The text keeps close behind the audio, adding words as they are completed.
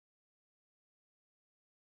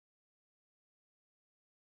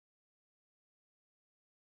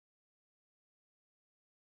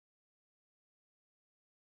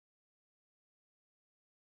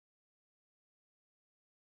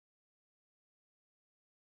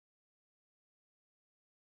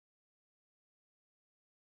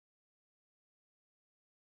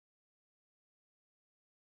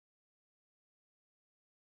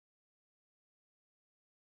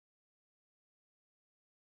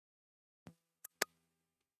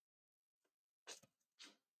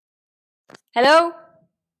Hello?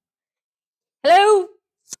 Hello?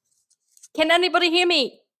 Can anybody hear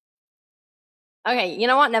me? Okay, you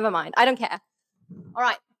know what? Never mind. I don't care. All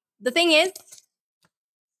right. The thing is,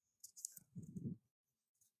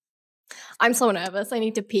 I'm so nervous. I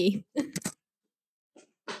need to pee.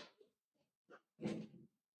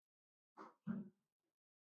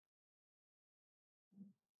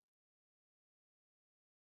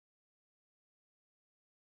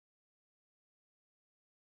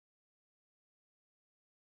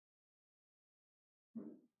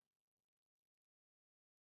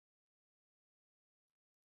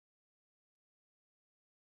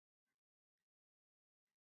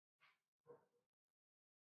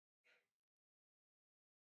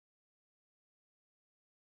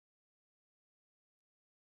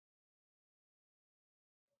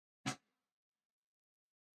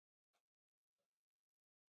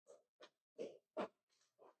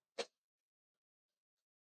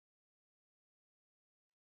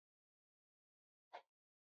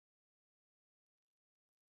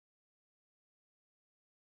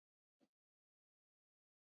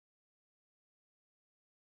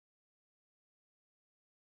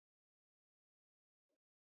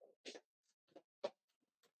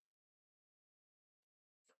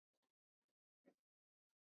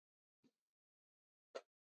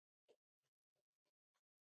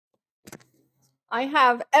 I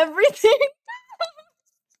have everything.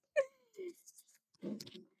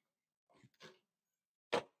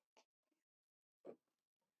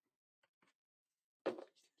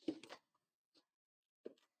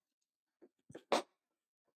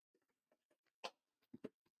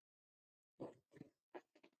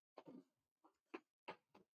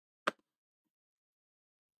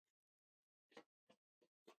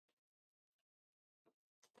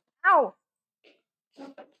 Ow.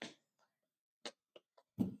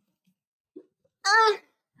 Ah.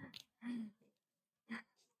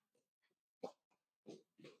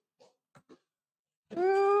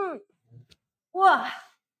 Whoa.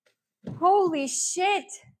 Holy shit.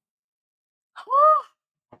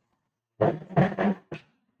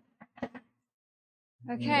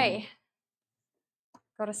 Okay.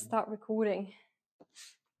 Gotta start recording.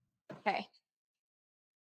 Okay.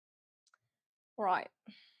 All right.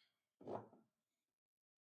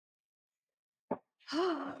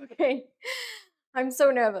 Okay. I'm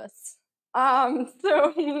so nervous. I'm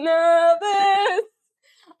so nervous.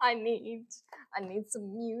 I need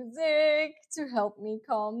some music to help me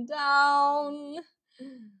calm down,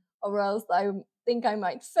 or else I think I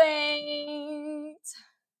might faint.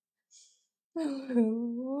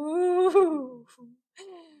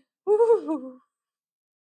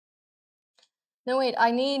 No, wait.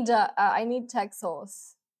 I need tech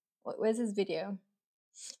source. Where's his video?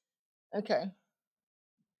 Okay.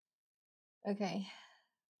 Okay.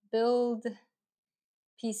 Build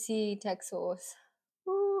PC tech source.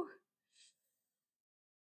 Woo.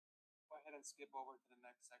 Go ahead and skip over to the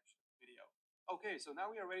next section of the video. Okay, so now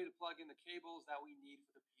we are ready to plug in the cables that we need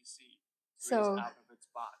for the PC. So out of its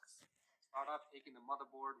box. Start off taking the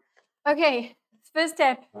motherboard. okay, first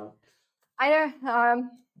step. I don't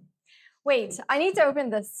wait, I need to open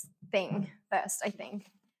this thing first, I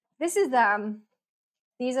think. This is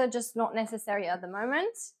these are just not necessary at the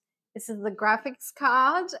moment. This is the graphics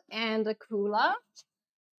card and a cooler.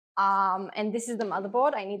 And this is the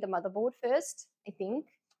motherboard. I need the motherboard first, I think.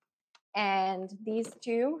 And these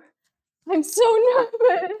two. I'm so nervous.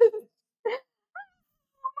 Oh my god,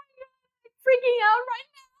 I'm freaking out right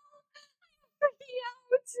now. I'm freaking out.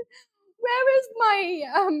 Where is my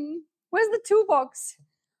where's the toolbox?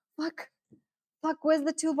 Fuck, where's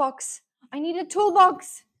the toolbox? I need a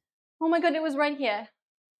toolbox. Oh my god, it was right here.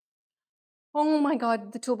 Oh my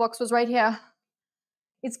god, the toolbox was right here.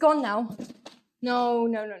 It's gone now. No,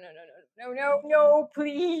 no, no, no, no, no, no, no, no,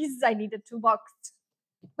 please. I need a toolbox.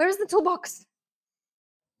 Where is the toolbox?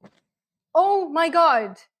 Oh my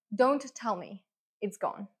god. Don't tell me it's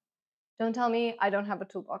gone. Don't tell me I don't have a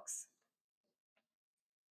toolbox.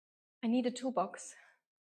 I need a toolbox.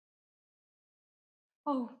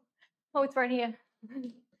 Oh, it's right here.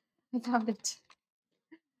 I found it.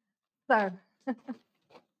 So,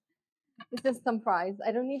 this is some fries.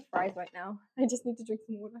 I don't need fries right now. I just need to drink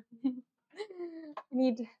some water. I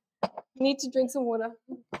need to drink some water.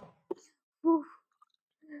 Whew.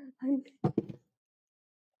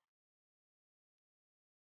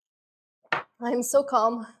 I'm so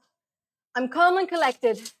calm. I'm calm and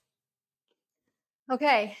collected.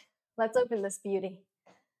 Okay, let's open this beauty.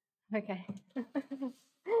 Okay.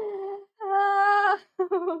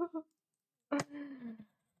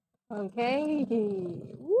 Okay.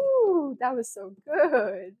 Woo, that was so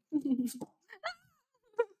good.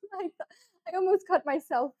 I I almost cut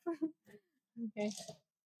myself. Okay.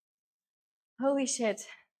 Holy shit.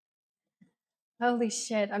 Holy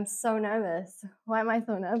shit, I'm so nervous. Why am I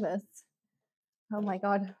so nervous? Oh my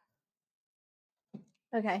god.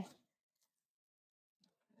 Okay.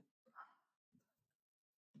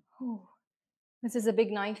 Oh, this is a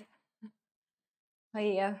big knife.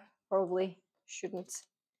 I probably shouldn't.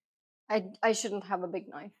 I shouldn't have a big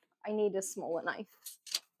knife. I need a smaller knife.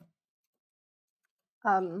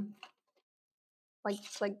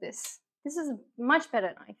 Like this. This is a much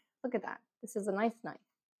better knife. Look at that. This is a nice knife.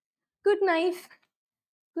 Good knife.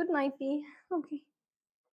 Good knifey. Okay.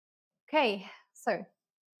 Okay. So,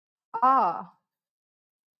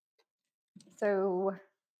 so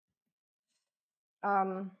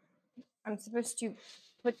I'm supposed to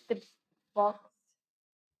put the box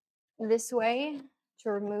this way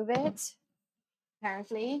to remove it.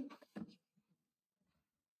 Apparently.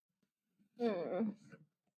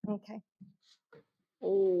 Okay.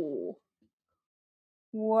 Oh.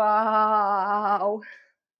 Wow.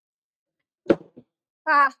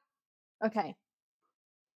 Ah. Okay.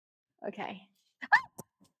 Okay.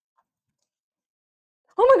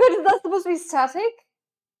 Oh my god, is that supposed to be static?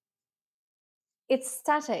 It's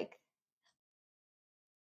static.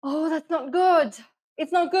 Oh, that's not good.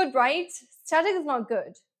 It's not good, right? Static is not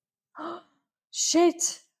good.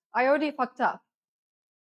 Shit. I already fucked up.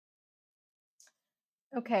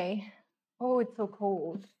 Okay. Oh, it's so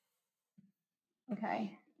cold.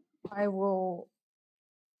 Okay. I will.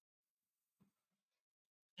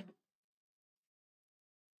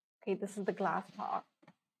 Okay, this is the glass part.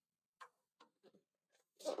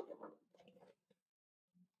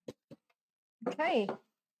 Okay.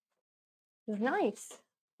 This is nice.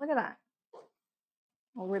 Look at that.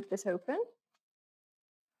 I'll rip this open.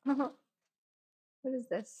 What is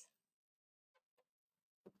this?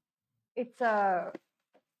 It's a.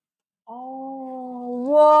 Oh,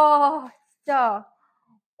 whoa. Stuff.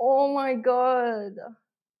 Oh my god.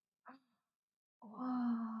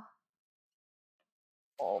 Wow.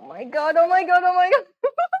 Oh my god. Oh my god. Oh my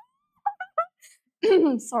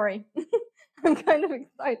god. Sorry. I'm kind of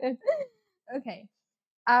excited. Okay.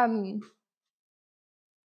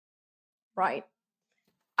 Right.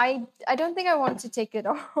 I don't think I want to take it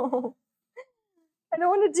off. I don't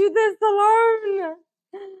want to do this alone.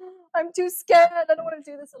 I'm too scared. I don't want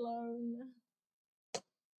to do this alone.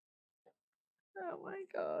 Oh my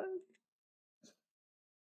god.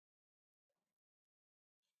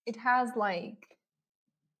 It has like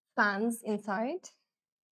fans inside.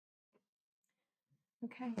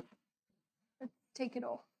 Okay. Let's take it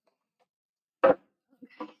off.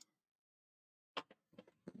 Okay.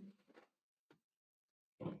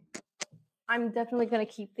 I'm definitely going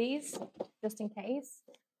to keep these just in case,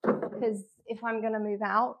 because if I'm going to move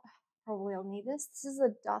out, probably I'll need this. This is a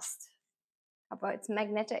dust cover. It's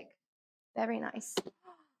magnetic. Very nice.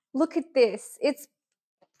 Look at this. It's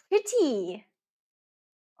pretty.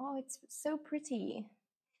 Oh, it's so pretty.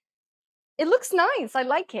 It looks nice. I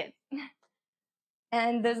like it.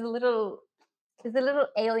 And there's a little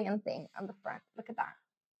alien thing on the front. Look at that.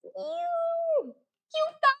 Ew,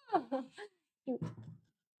 cute. Cute.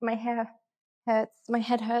 My hair hurts. My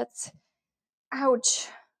head hurts. Ouch.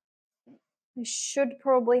 I should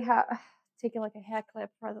probably have taken like a hair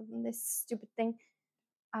clip rather than this stupid thing.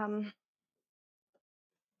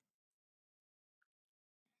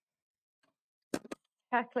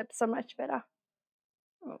 Hair clips are much better.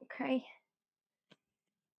 Okay.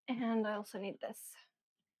 And I also need this.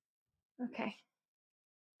 Okay.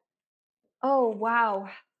 Oh, wow.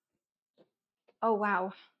 Oh,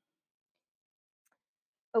 wow.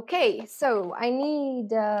 Okay, so I need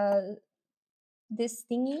this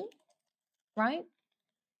thingy, right?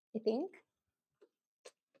 I think.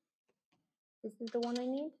 This is the one I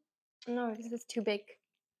need? No, this is too big.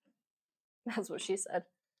 That's what she said.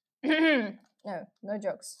 No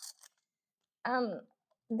jokes.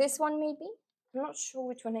 This one maybe? I'm not sure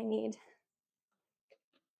which one I need.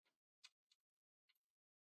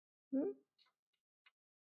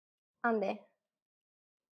 Ande.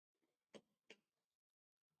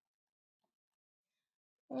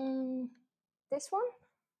 This one?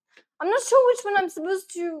 I'm not sure which one I'm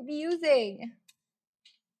supposed to be using.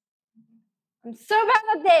 I'm so bad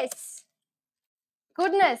at this.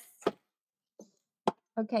 Goodness.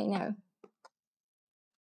 Okay, no.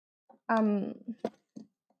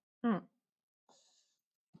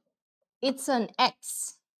 It's an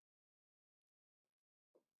X.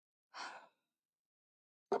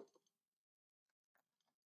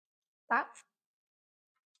 That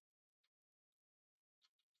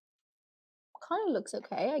kind of looks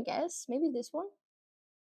okay, I guess. Maybe this one.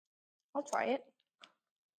 I'll try it.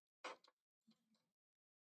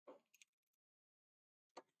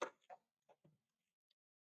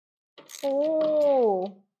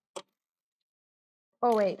 Oh.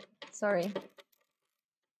 Oh, wait. Sorry.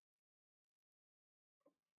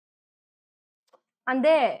 I'm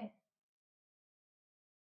there.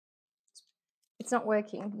 It's not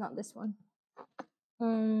working. Not this one.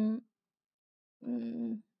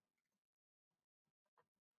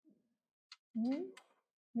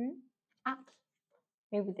 Ah,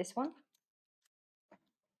 maybe this one.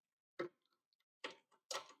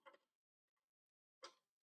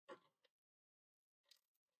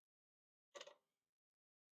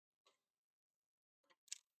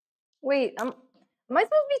 Wait, am I supposed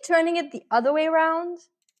to be turning it the other way around?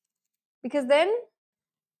 Because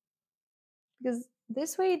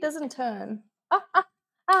this way it doesn't turn.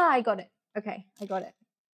 I got it. Okay, I got it.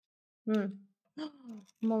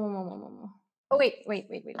 Oh, wait.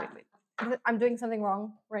 I'm doing something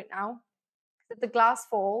wrong right now. If the glass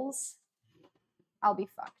falls, I'll be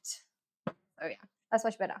fucked. Oh yeah, that's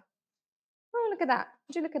much better. Oh, look at that.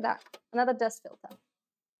 Would you look at that? Another dust filter.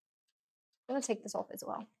 I'm gonna take this off as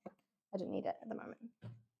well. I don't need it at the moment.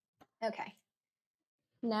 Okay.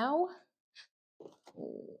 Now.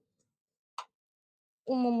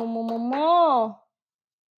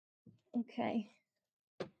 Okay.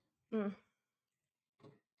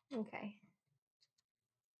 Okay.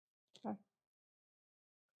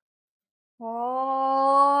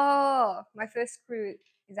 Oh, my first screw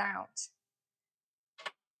is out.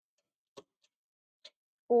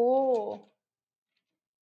 Oh.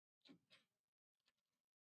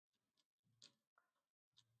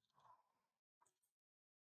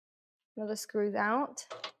 Another screw's out.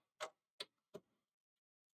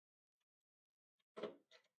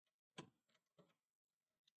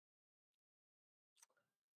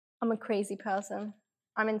 I'm a crazy person.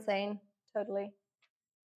 I'm insane, totally.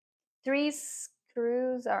 3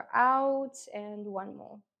 screws are out and 1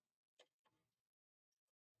 more.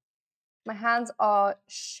 My hands are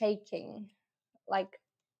shaking like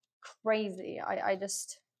crazy. I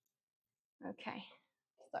just, okay.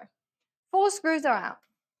 So 4 screws are out.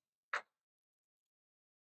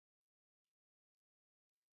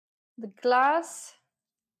 The glass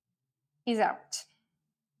is out.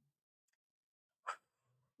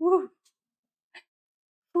 Woo.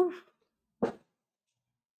 Woo. I'm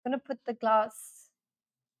gonna put the glass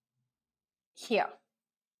here.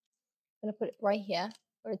 I'm gonna put it right here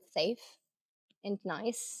where it's safe and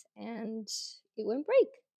nice and it won't break.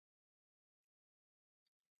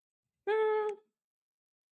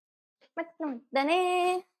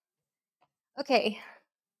 Okay.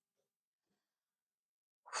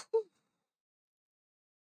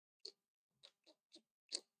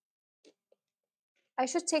 I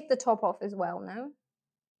should take the top off as well, no?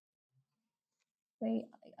 Wait,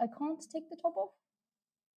 I can't take the top off?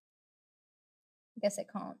 I guess I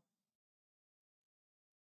can't.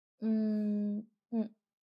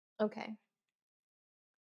 Okay.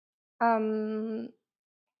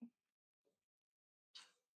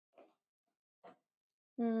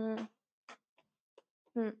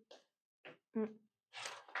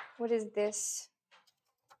 What is this?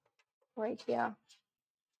 Right here.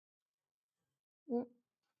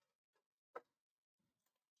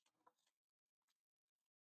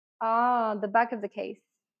 Ah, the back of the case.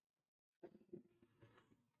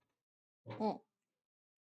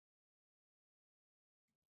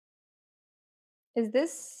 Is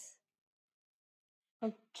this?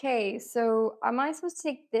 Okay, so am I supposed to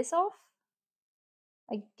take this off?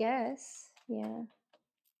 I guess, yeah.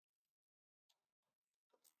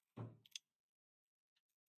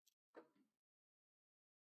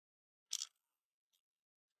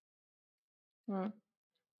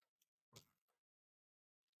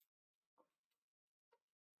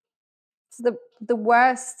 It's the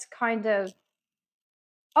worst kind of.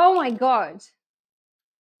 Oh my god.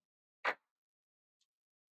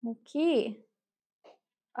 Okay.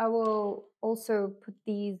 I will also put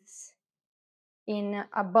these in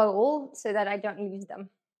a bowl so that I don't lose them.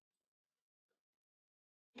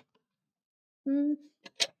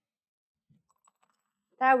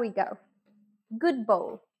 There we go. Good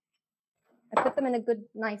bowl. I put them in a good,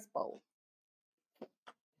 nice bowl.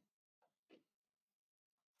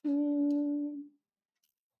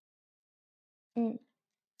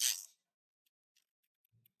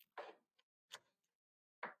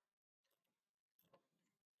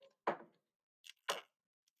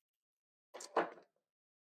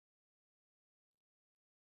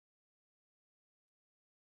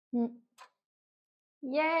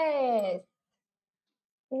 Yes.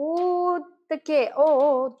 어떡해.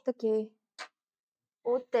 어떡해.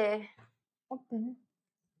 어때? 어때?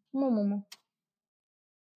 어머머머.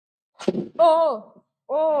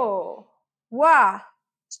 와,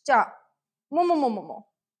 진짜 Momo.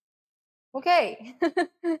 Okay.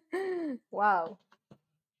 Wow.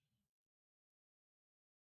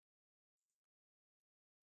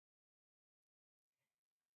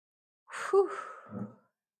 Whew.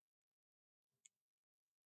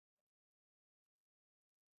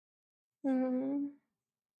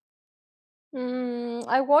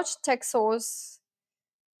 I watched Texas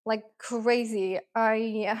like crazy.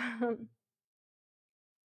 I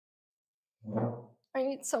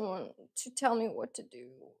need someone to tell me what to do.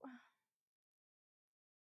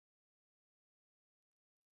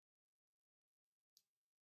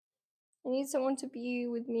 I need someone to be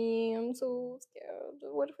with me. I'm so scared.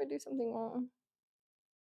 What if I do something wrong?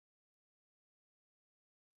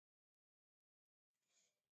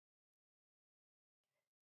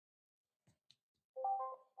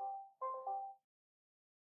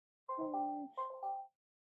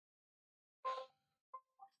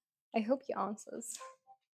 I hope he answers.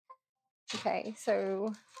 Okay,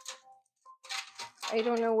 so I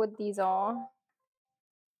don't know what these are.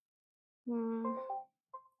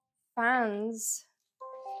 Fans.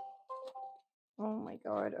 Oh my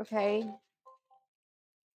god, okay.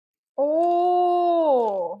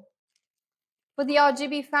 Oh! For the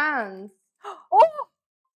RGB fans. Oh!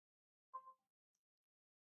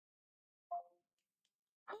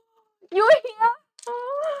 You're here?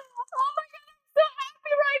 Oh my god, I'm so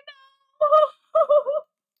happy right now!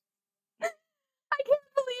 I can't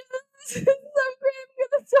believe this. This is so great. I'm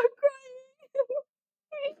gonna start crying.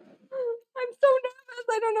 I'm so nervous.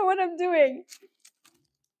 I don't know what I'm doing.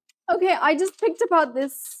 Okay, I just picked about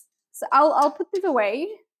this. So I'll put this away,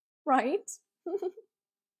 right?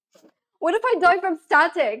 What if I die from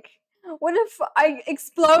static? What if I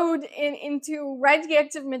explode into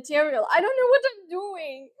radioactive material? I don't know what I'm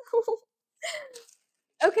doing.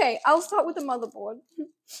 Okay, I'll start with the motherboard.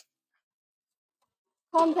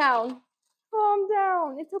 Calm down. Calm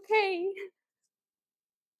down. It's okay.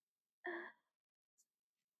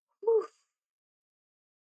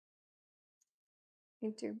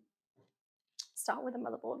 Need to start with the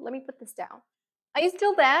motherboard. Let me put this down. Are you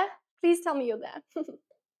still there? Please tell me you're there.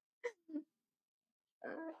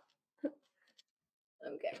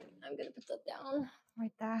 Okay, I'm gonna put that down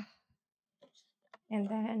right there. And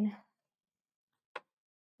then,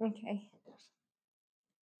 okay.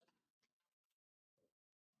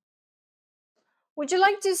 Would you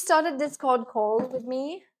like to start a Discord call with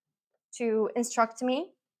me to instruct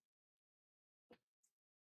me?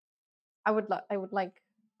 I would like,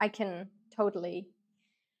 I can totally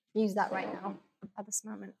use that right now at this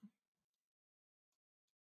moment.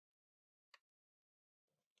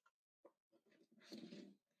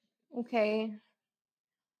 Okay.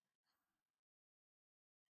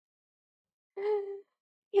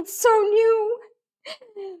 It's so new.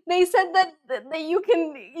 They said that you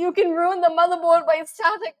can ruin the motherboard by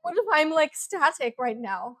static. What if I'm like static right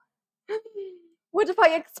now? What if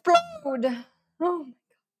I explode? Oh my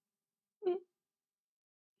god.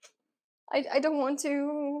 I don't want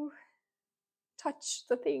to touch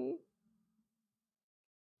the thing.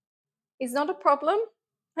 It's not a problem?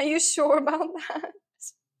 Are you sure about that?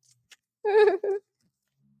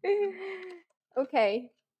 Okay.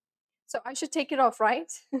 So I should take it off, right?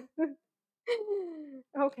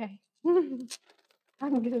 Okay. I'm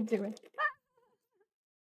gonna do it.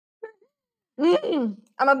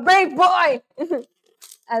 I'm a brave boy.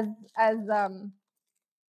 as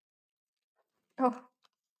oh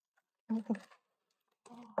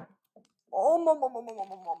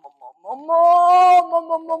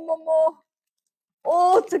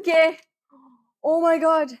oh it's okay. Oh my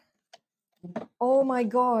god. Oh my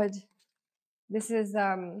god. This is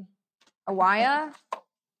a wire.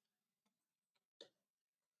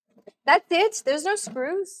 That's it. There's no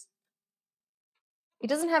screws. It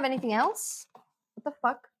doesn't have anything else. What the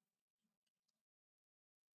fuck?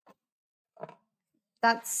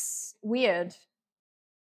 That's weird.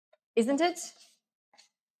 Isn't it?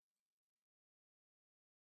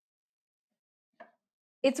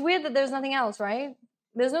 It's weird that there's nothing else, right?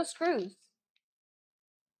 There's no screws.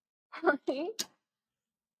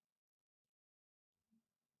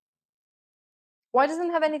 Why doesn't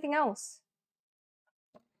it have anything else?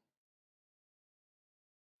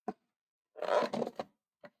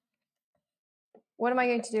 What am I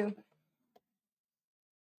going to do?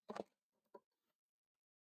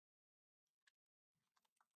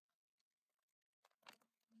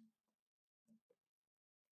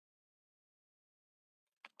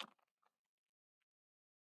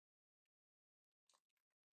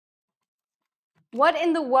 What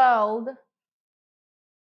in the world?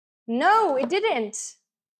 No, it didn't.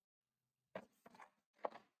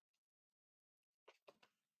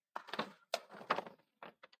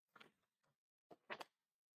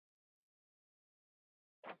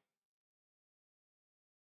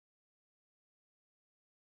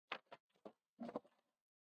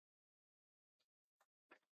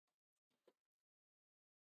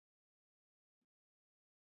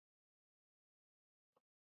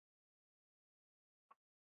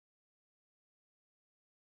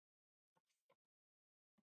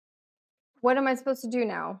 What am I supposed to do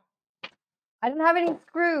now? I don't have any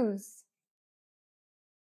screws.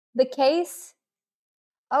 The case?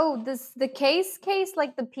 Oh, the case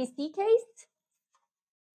like the PC case?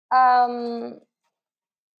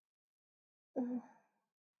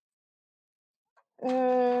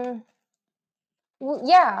 Well,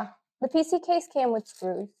 yeah, the PC case came with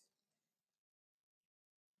screws.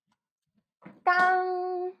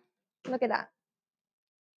 Dang! Look at that.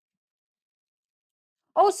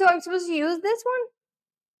 Oh, so I'm supposed to use this one?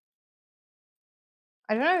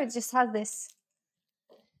 I don't know, it just has this.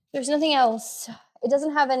 There's nothing else. It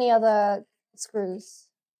doesn't have any other screws.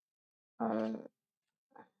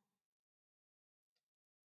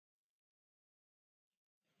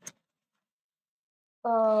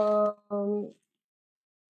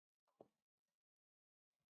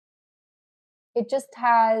 It just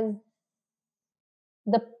has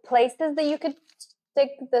the places that you could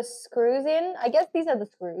stick the screws in. I guess these are the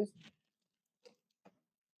screws.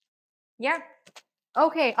 Yeah.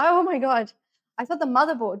 Okay. Oh my god. I thought the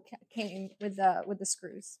motherboard came with the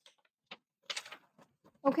screws.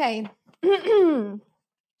 Okay.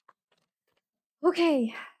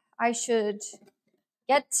 Okay. I should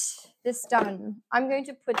get this done. I'm going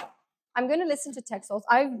to listen to Tech Souls.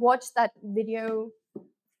 I've watched that video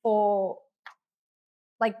for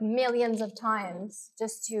like millions of times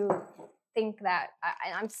just to think that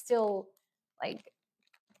I'm still like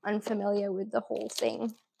unfamiliar with the whole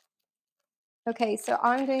thing. Okay, so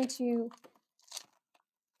I'm going to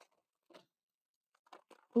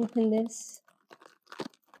open this.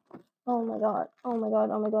 Oh my god, oh my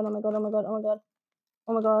god, oh my god, oh my god, oh my god, oh my god,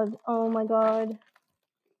 oh my god, oh my god.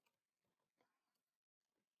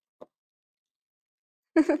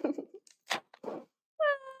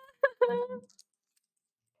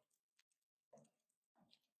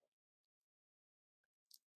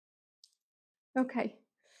 Okay.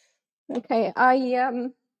 Okay, I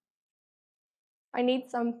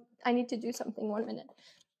need to do something. 1 minute.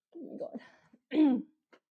 Oh my god.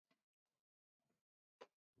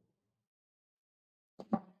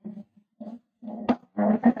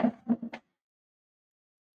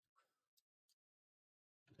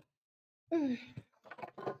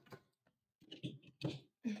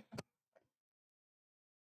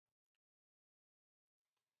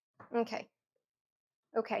 Okay.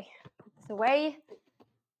 Okay. Put this away.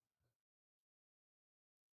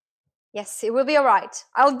 Yes, it will be all right.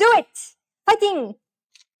 I'll do it. Fighting.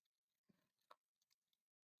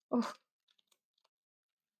 Oh.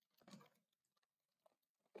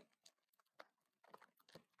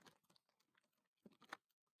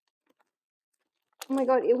 Oh my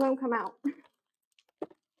god, it won't come out.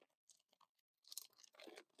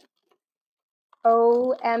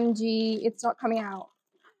 OMG, it's not coming out.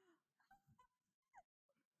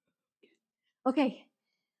 Okay,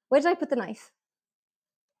 where did I put the knife?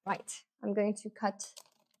 Right, I'm going to cut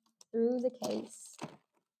through the case.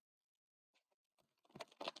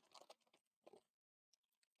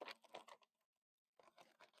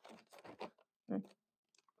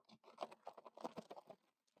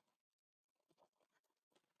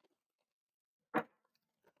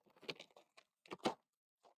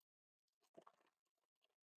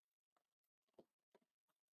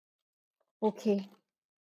 Okay.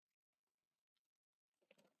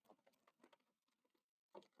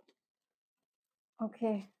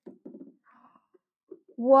 Okay.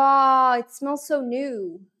 Wow, it smells so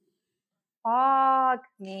new. Fuck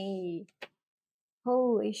me.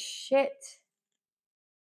 Holy shit.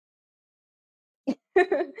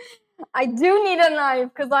 I do need a knife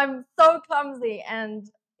because I'm so clumsy and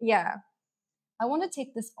yeah. I want to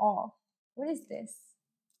take this off. What is this?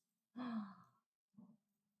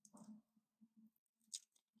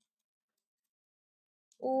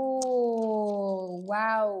 Oh,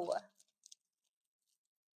 wow.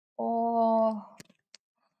 Oh.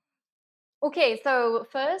 Okay, so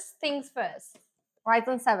first things first.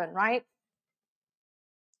 Ryzen 7, right?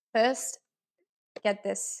 First, get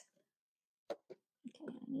this. Okay,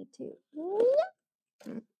 I need to.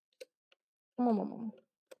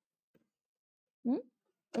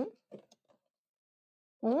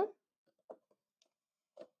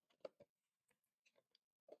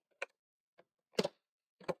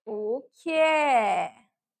 Okay.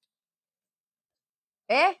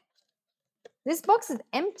 Eh? This box is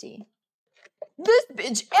empty. This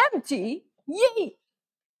bitch empty? Yay!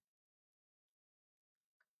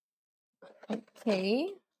 Okay.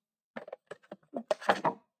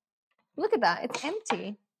 Look at that, it's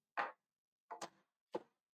empty.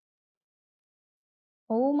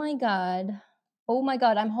 Oh my god. Oh my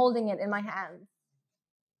god, I'm holding it in my hand.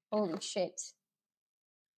 Holy shit.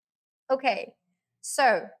 Okay,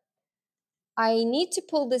 so I need to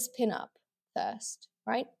pull this pin up first,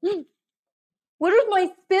 right? What if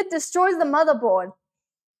my spit destroys the motherboard?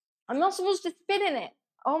 I'm not supposed to spit in it.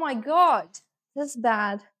 Oh my god, that's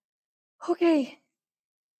bad. Okay.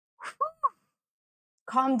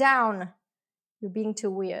 Calm down. You're being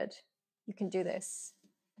too weird. You can do this.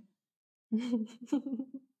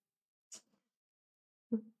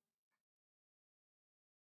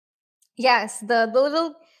 Yes,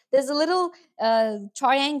 there's a little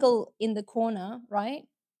triangle in the corner, right?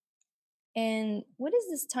 And what is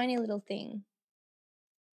this tiny little thing?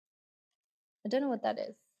 I don't know what that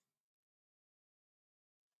is.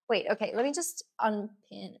 Wait, okay, let me just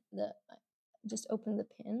unpin just open the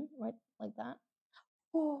pin, right, like that.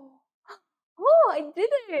 Oh, oh, I did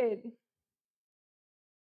it.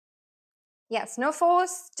 Yes, no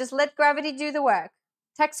force, just let gravity do the work.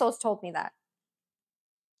 Texos told me that.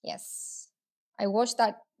 Yes. I watched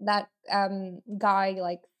that guy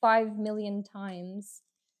like 5 million times.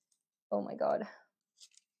 Oh my god.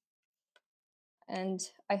 And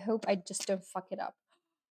I hope I just don't fuck it up.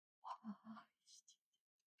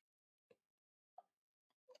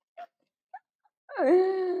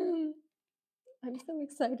 I'm so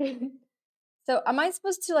excited. So am I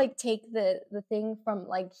supposed to like take the thing from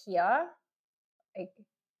like here? Like,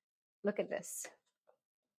 look at this.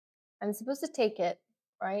 I'm supposed to take it,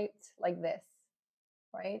 right? Like this,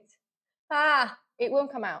 right? Ah, it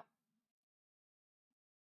won't come out.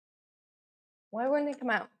 Why won't it come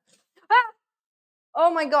out? Ah!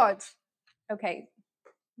 Oh my god. Okay.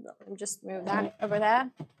 Let me just move that over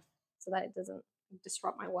there so that it doesn't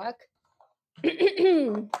disrupt my work. Let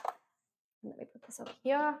me put this up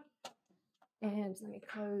here. And let me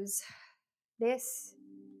close this.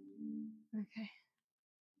 Okay.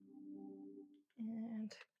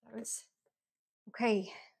 And close.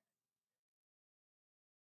 Okay.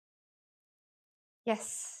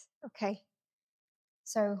 Yes. Okay.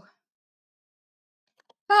 So.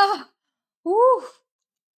 Ah! Woo!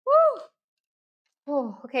 Woo!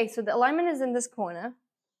 Oh, okay. So the alignment is in this corner.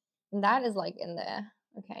 And that is like in there.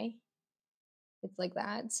 Okay. It's like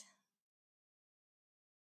that.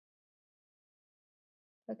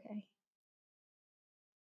 Okay.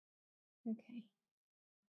 Okay.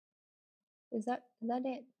 Is that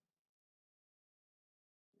it?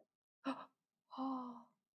 Oh.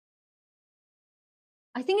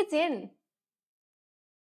 I think it's in.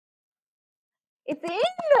 It's in.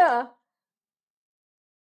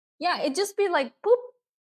 Yeah, it just be like poop.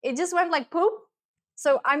 It just went like poop.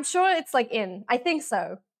 So I'm sure it's like in. I think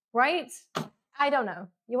so, right? I don't know.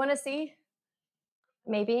 You want to see?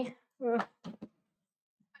 Maybe.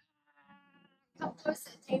 Come close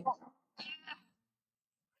to the table.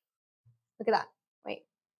 Look at that. Wait.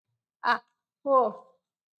 Ah. Whoa.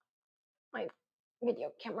 My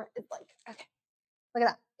video camera is like, okay. Look at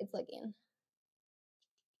that. It's like in.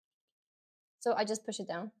 So I just push it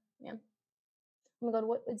down. Yeah. Oh my god,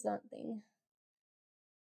 what is that thing?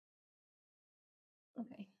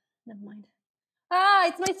 Okay, never mind. Ah,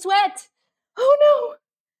 it's my sweat. Oh no.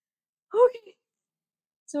 Okay.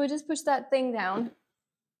 So I just push that thing down.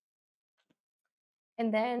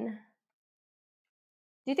 And then,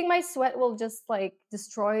 do you think my sweat will just like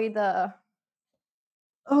destroy the...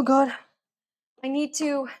 Oh god. I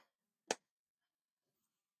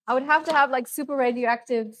would have to have like super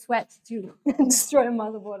radioactive sweat to destroy a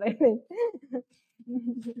motherboard, I think.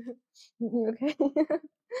 Okay.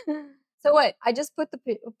 So what? I just push the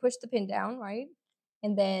pin down, right?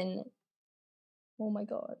 And then, oh my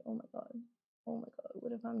god, oh my god, oh my god,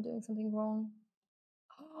 what if I'm doing something wrong?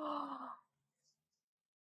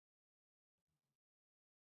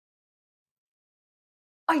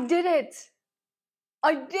 I did it!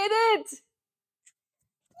 I did it!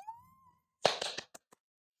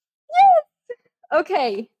 Yes!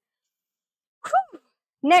 Okay. Whew.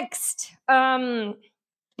 Next, RAM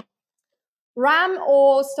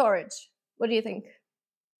or storage? What do you think?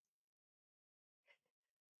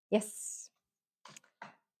 Yes.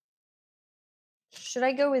 Should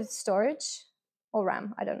I go with storage or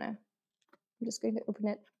RAM? I don't know. I'm just going to open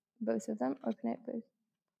it, both of them. Open it both.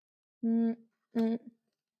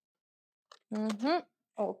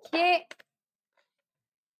 Okay.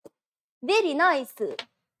 Very nice.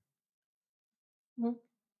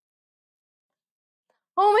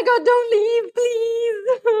 Oh my god, don't leave, please.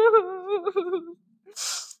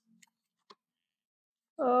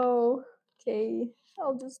 Oh, okay.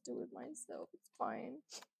 I'll just do it myself. It's fine.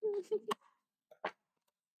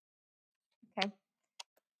 Okay.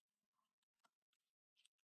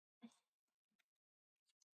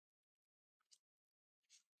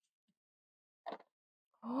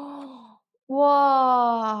 Oh,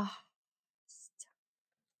 wow.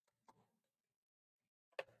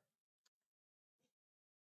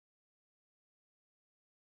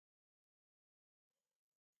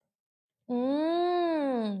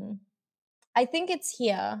 I think it's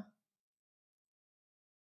here.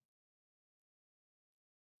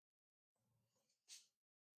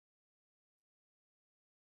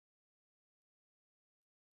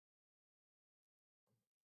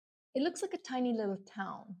 It looks like a tiny little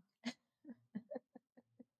town.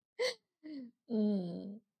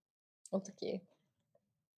 어떡해.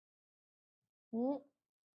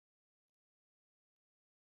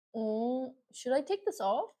 Should I take this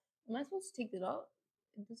off? Am I supposed to take it off?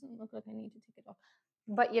 It doesn't look like I need to take it off.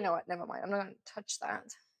 But you know what? Never mind. I'm not going to touch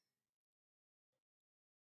that.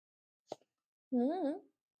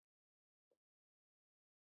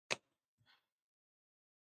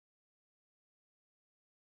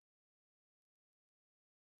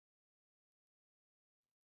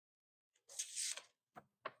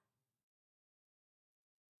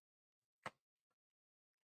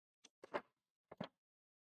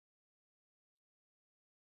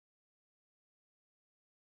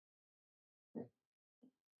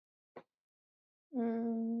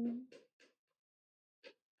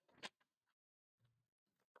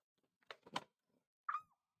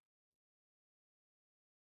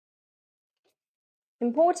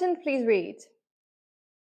 Important, please read.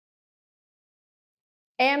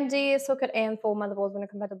 AMD socket AM4 motherboards when a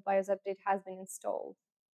compatible BIOS update has been installed.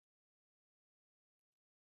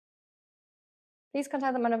 Please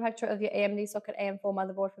contact the manufacturer of your AMD socket AM4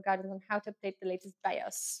 motherboard for guidance on how to update the latest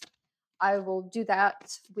BIOS. I will do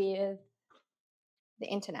that with the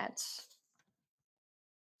internet.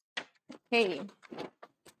 Okay.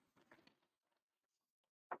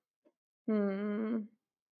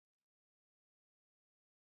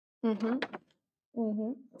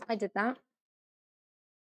 I did that.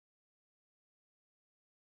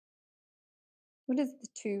 What is the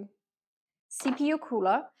 2? CPU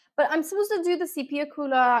cooler. But I'm supposed to do the CPU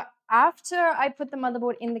cooler after I put the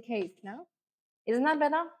motherboard in the case, no? Isn't that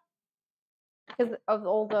better? Because of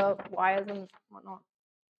all the wires and whatnot.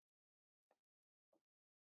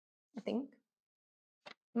 I think.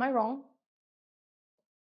 Am I wrong?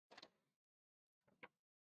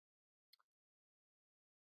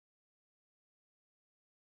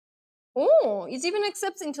 Oh, it even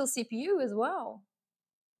accepts Intel CPU as well.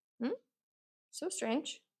 So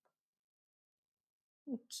strange.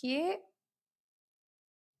 Okay.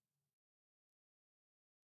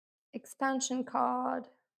 Expansion card.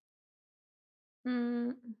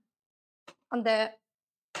 On the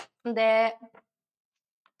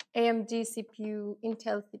AMD CPU,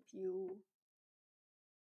 Intel CPU.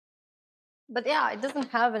 But yeah, it doesn't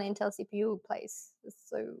have an Intel CPU place. It's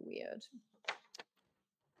so weird.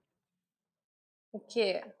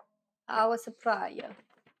 Okay. Our supplier.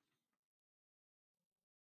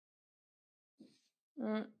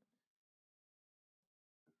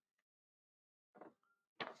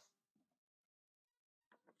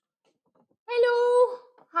 Hello.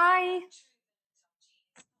 Hi.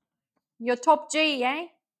 Your top G, eh?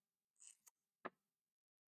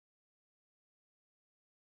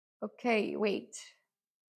 Okay, wait.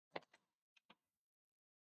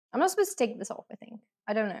 I'm not supposed to take this off, I think.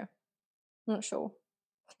 I don't know. I'm not sure.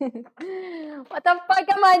 What the fuck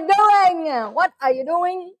am I doing? What are you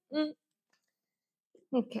doing?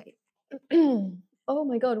 Okay. Oh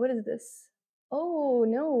my god, what is this? Oh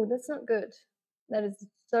no, that's not good. That is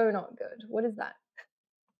so not good. What is that?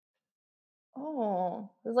 Oh,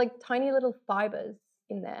 there's like tiny little fibers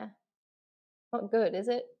in there. Not good, is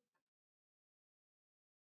it?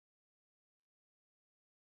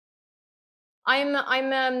 I'm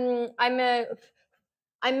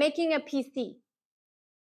making a PC.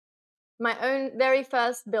 My own very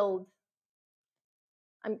first build.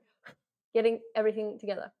 I'm getting everything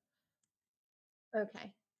together.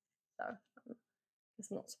 Okay. So I'm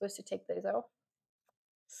just not supposed to take those off.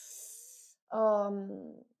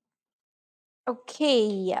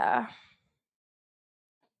 Okay.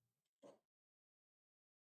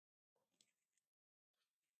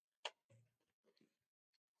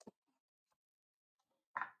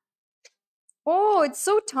 Oh, it's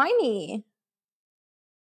so tiny.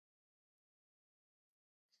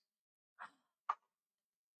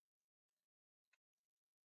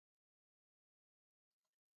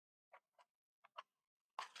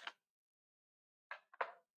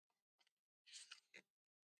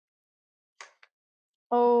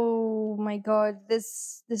 Oh my god,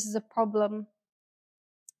 this is a problem.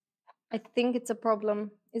 I think it's a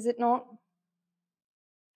problem. Is it not?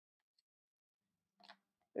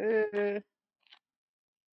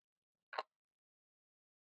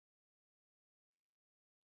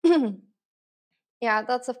 Yeah,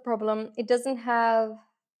 that's a problem. It doesn't have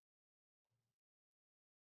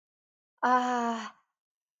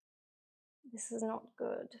This is not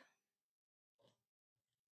good.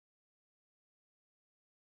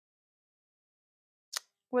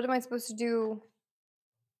 What am I supposed to do?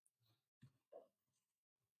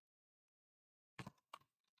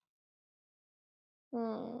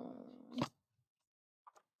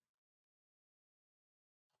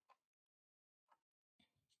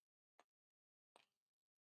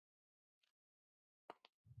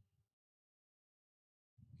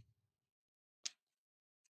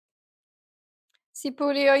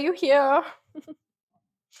 Sipuli, are you here?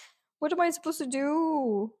 What am I supposed to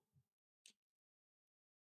do?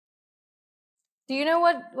 Do you know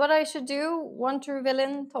what I should do? One true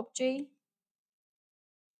villain, top G.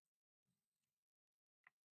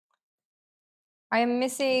 I am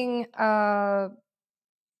missing or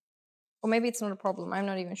maybe it's not a problem. I'm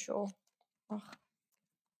not even sure. Ugh.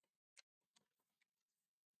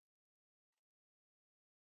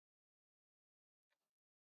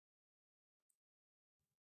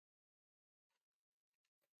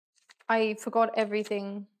 I forgot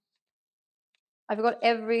everything. I forgot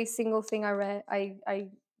every single thing I read. I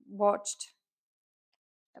watched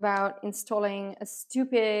about installing a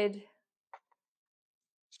stupid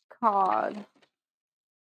card.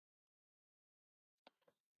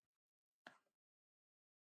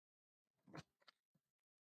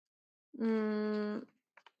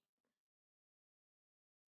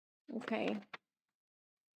 Okay.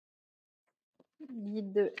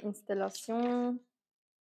 Guide de installation.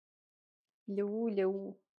 Il est où? Il est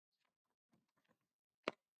où?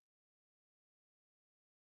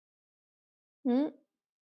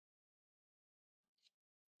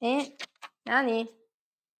 Nani?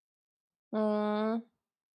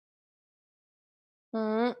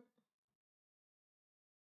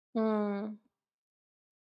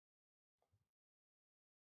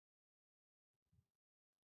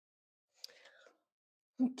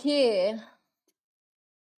 Okay.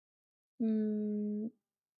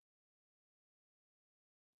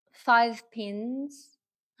 5 pins.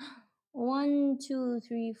 1, 2,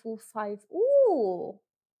 3, 4, 5. Ooh.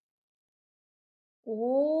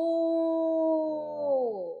 Oh.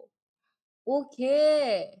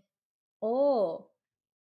 Okay. Oh.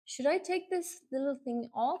 Should I take this little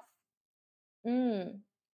thing off?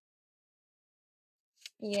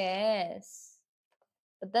 Yes.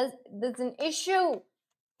 But there's an issue.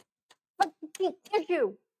 Fucking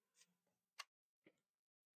issue.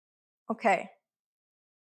 Okay.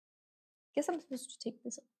 Guess I'm supposed to take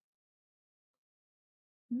this off.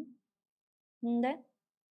 Ande.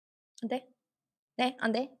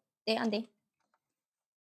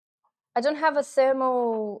 I don't have a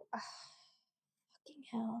thermal. Fucking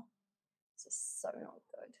hell. This is so not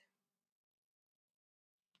good.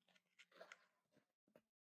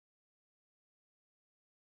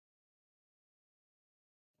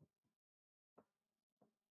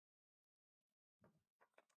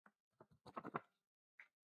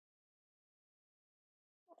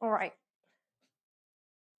 All right.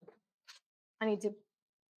 I need to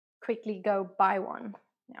quickly go buy one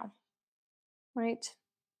now. Right?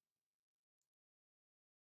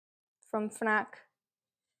 From Fnac.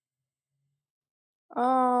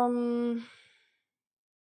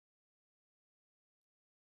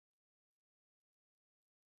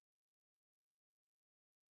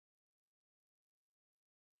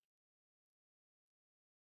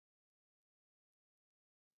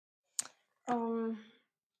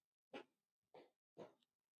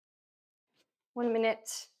 One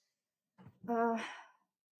minute.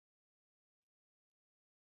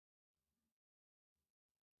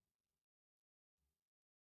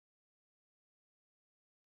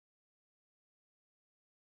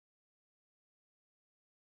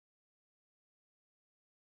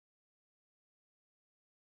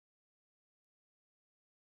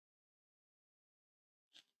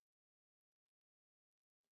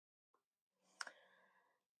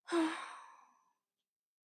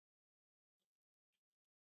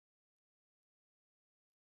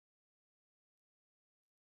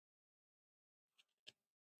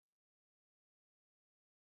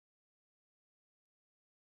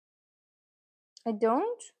 I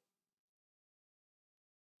don't?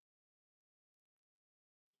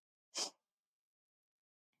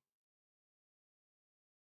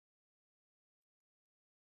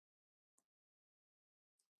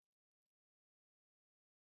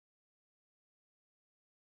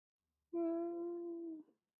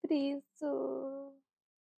 Please.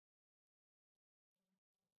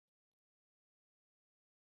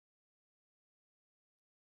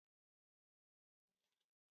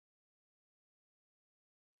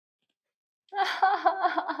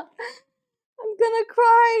 I'm gonna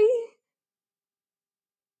cry.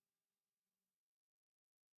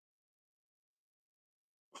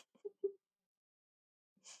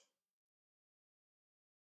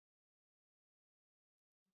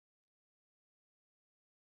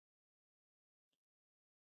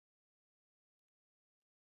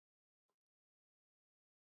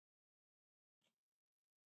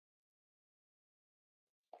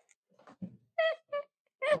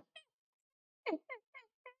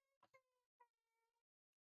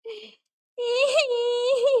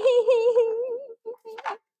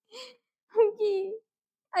 Okay,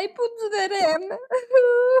 I put the RAM.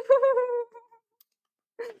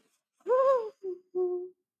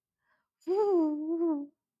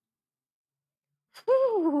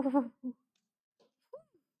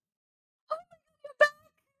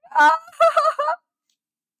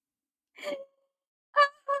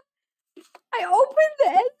 I opened the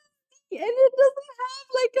SD and it doesn't have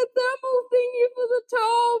like a thermal thingy for the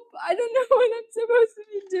top. I don't know what I'm supposed to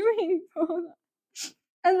be doing for that.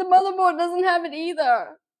 And the motherboard doesn't have it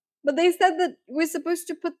either. But they said that we're supposed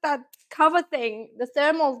to put that cover thing, the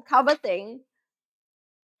thermal cover thing.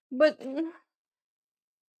 But I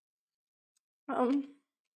opened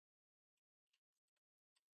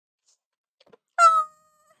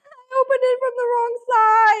it from the wrong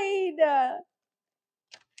side.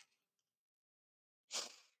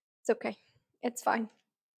 It's okay. It's fine.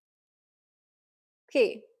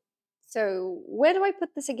 Okay. So where do I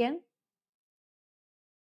put this again?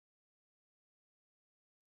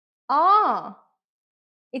 Ah,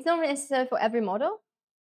 it's not necessary for every model.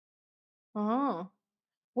 Oh,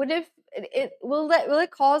 what if it will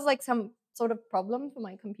it cause like some sort of problem for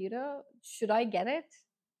my computer? Should I get it?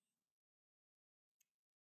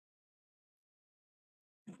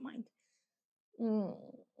 Never mind.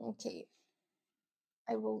 Okay,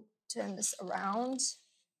 I will turn this around.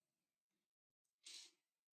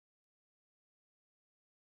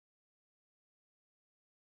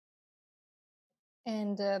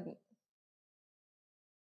 And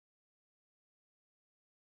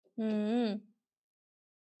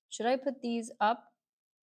should I put these up,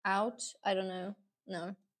 out? I don't know.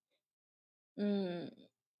 No.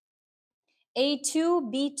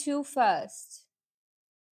 A2, B2 first.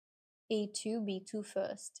 A2, B2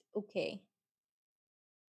 first. Okay.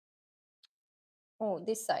 Oh,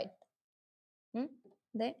 this side.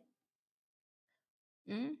 There.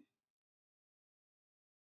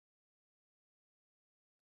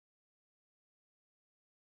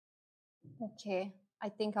 Okay. I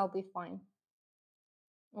think I'll be fine.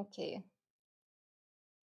 Okay.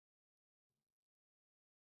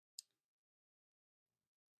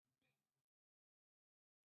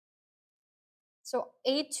 So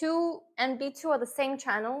A2 and B2 are the same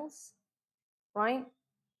channels, right?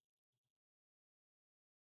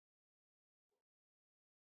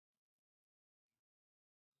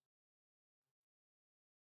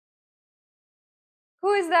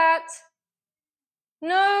 Who is that?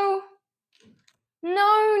 No.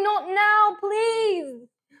 No, not now, please.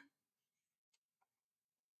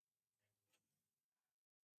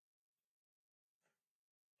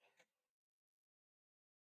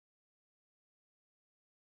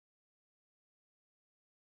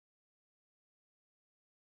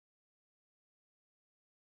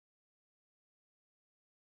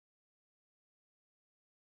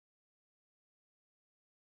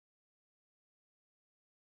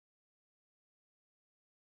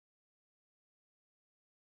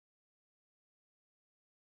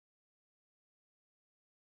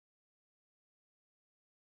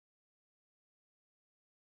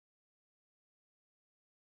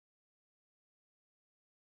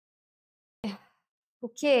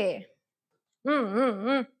 Okay.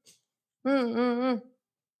 I'm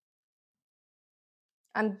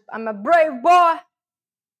a brave boy.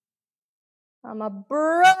 I'm a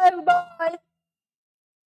brave boy.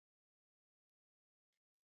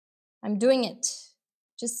 I'm doing it.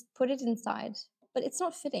 Just put it inside. But it's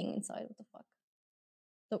not fitting inside. What the fuck?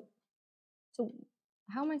 So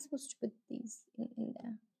how am I supposed to put these in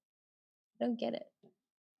there? I don't get it.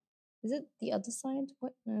 Is it the other side?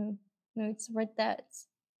 What? No. No, it's right there.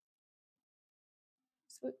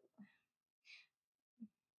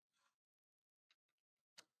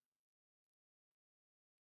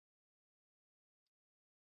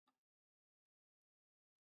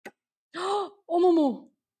 Oh, Momo!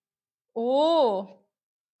 Oh!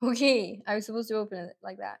 Okay, I was supposed to open it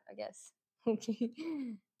like that, I guess. Okay.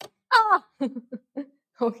 Ah!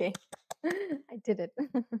 Okay. I did it.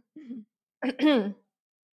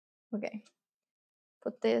 Okay.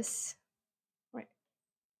 Put this. Right.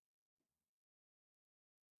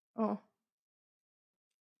 Oh.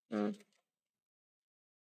 Okay.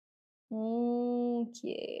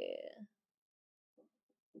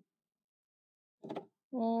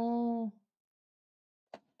 Oh.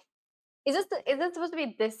 Is it supposed to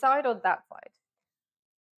be this side or that side?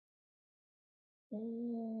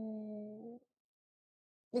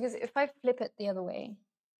 Because if I flip it the other way,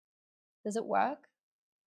 does it work?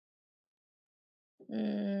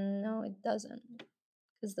 No, it doesn't.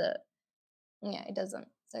 Because yeah, it doesn't.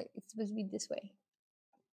 So it's supposed to be this way.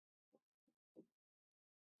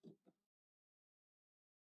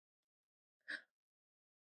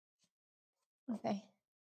 Okay.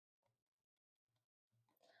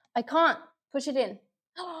 I can't push it in.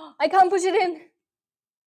 I can't push it in.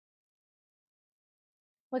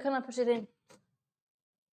 Why can't I push it in?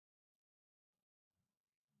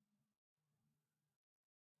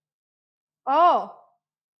 Oh.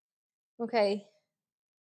 Okay.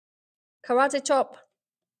 Karate chop.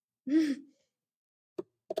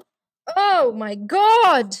 Oh my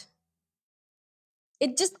god!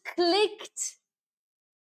 It just clicked.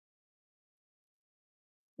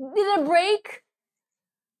 Did it break?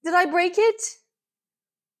 Did I break it?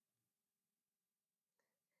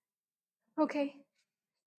 Okay.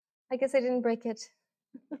 I guess I didn't break it.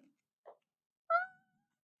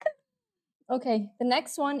 Okay, the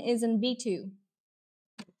next one is in B2.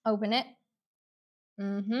 Open it.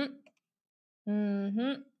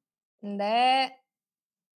 There.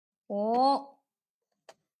 Oh.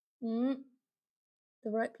 The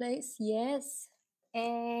right place, yes.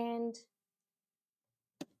 And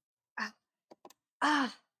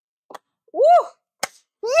woo!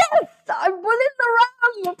 Yes! I put in the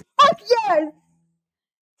RAM! Fuck yes!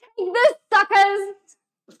 Take this, suckers!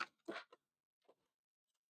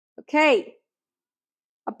 Okay.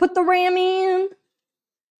 I put the RAM in.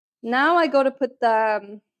 Now I go to put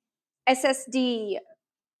the SSD,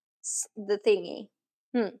 the thingy.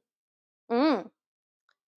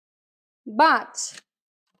 But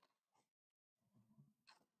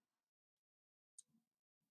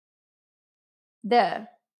this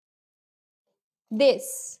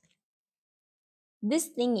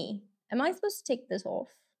thingy, am I supposed to take this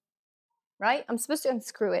off? Right? I'm supposed to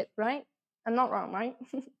unscrew it, right? I'm not wrong, right?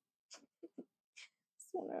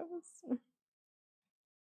 So nervous.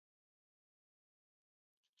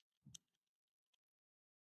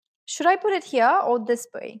 Should I put it here or this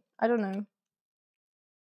way? I don't know.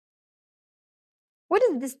 What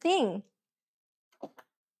is this thing?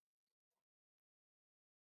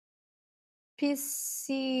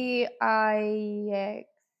 PCIX.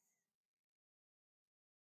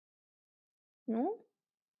 No?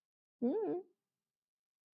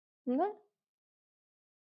 No?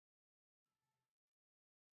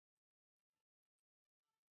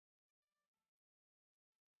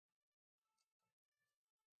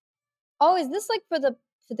 Oh, is this like for the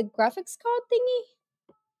graphics card thingy?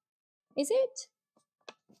 Is it?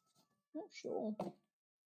 Not sure.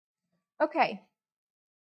 Okay.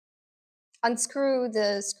 Unscrew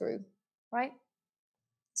the screw, right?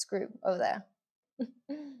 Screw over there.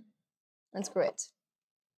 Unscrew it.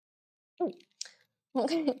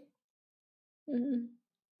 Okay.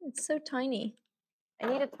 It's so tiny. I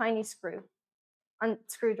need a tiny screwdriver.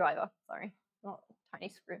 Sorry, not a tiny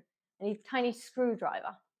screw. I need a tiny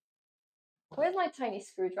screwdriver. Where's my tiny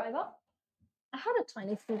screwdriver? I had a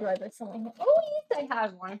tiny screwdriver somewhere. Oh yes, I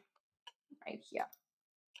had one right here.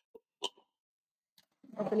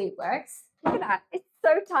 Hopefully it works. Look at that. It's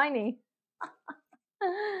so tiny.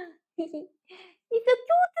 It's a cute,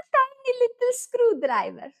 tiny little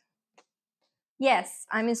screwdriver. Yes,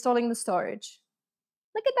 I'm installing the storage.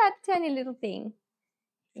 Look at that tiny little thing.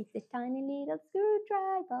 It's a tiny little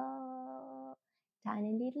screwdriver.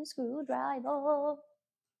 Tiny little screwdriver.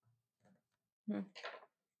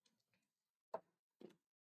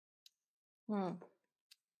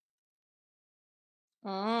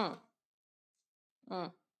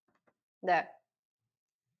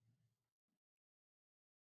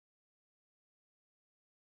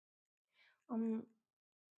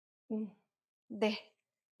 There.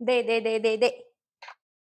 There.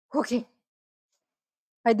 Okay.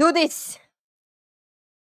 I do this.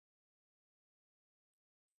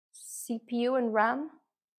 CPU and RAM.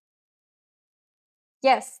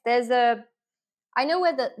 Yes, there's a. I know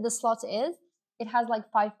where the slot is. It has like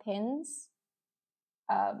 5 pins.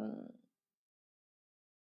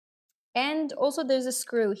 And also there's a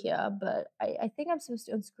screw here, but I think I'm supposed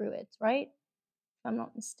to unscrew it, right? If I'm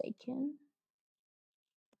not mistaken.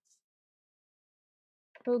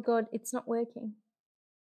 Oh god, it's not working.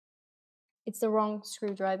 It's the wrong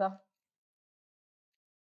screwdriver.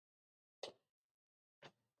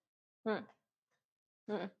 It's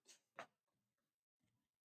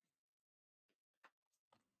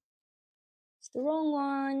the wrong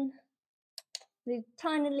one. The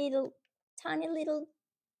tiny little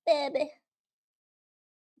baby.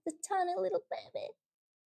 The tiny little baby.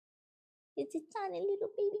 It's a tiny little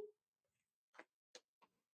baby.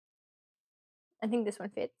 I think this one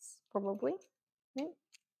fits, probably. Right?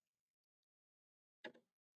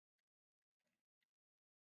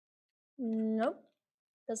 Nope,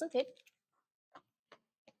 doesn't fit.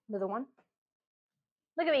 The other one.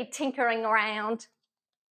 Look at me tinkering around.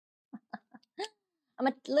 I'm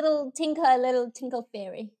a little tinkle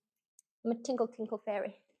fairy. I'm a tinkle tinkle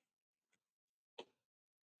fairy.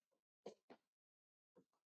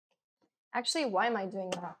 Actually, why am I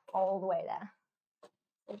doing that all the way there?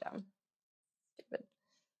 So dumb. Stupid.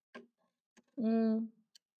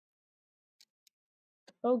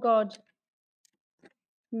 Oh God.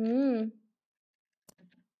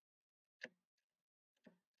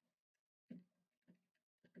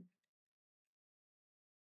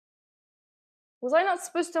 Was I not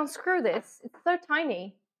supposed to unscrew this? It's so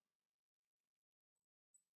tiny.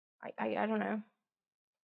 I don't know.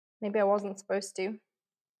 Maybe I wasn't supposed to.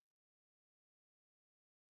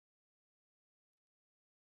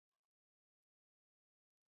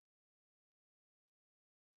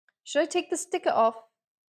 Should I take the sticker off?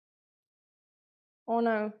 Oh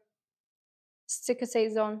no. Sticker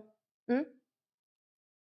stays on.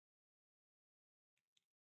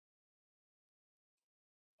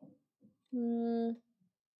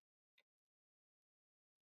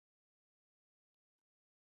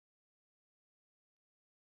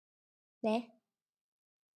 There.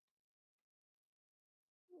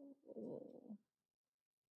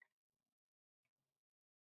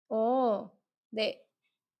 Oh, there.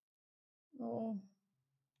 Oh.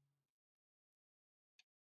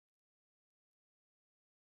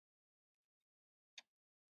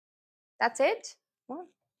 That's it? What?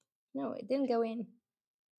 No, it didn't go in.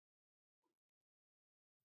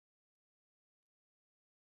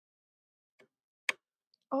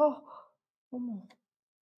 Oh.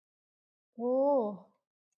 Oh.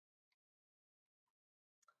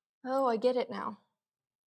 Oh, I get it now.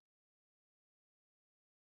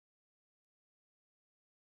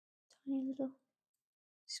 Tiny little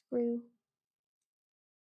screw.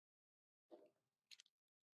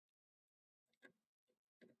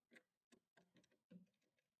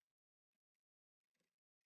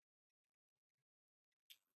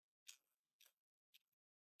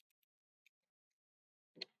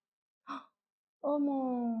 Oh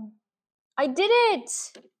no. I did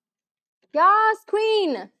it! Yes,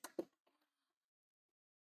 queen!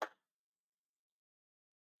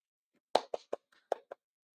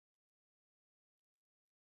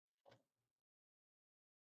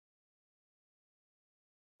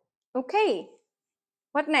 Okay,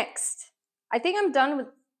 what next? I think I'm done with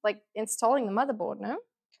like installing the motherboard, no?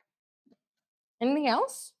 Anything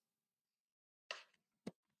else?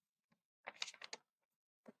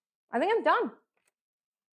 I think I'm done.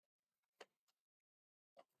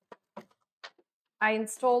 I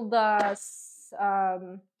installed the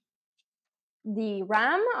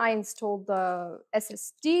RAM, I installed the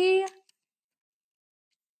SSD.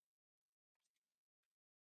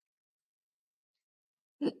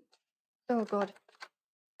 Oh God.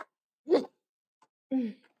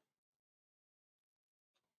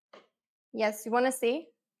 Yes, you want to see?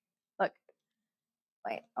 Look.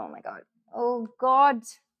 Wait, oh my God. Oh God.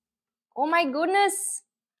 Oh my goodness.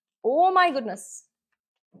 Oh my goodness.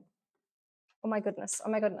 Oh my goodness. Oh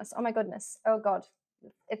my goodness. Oh my goodness. Oh God.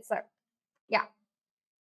 It's a, yeah.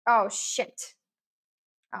 Oh shit.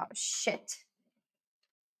 Oh shit.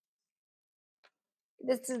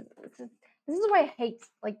 This is why I hate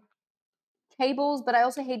like cables, but I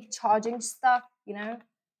also hate charging stuff, you know?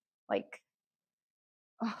 Like,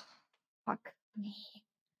 oh, fuck me.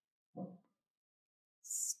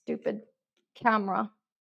 Stupid camera.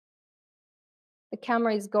 The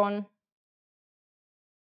camera is gone.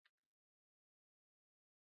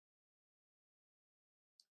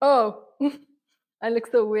 Oh, I look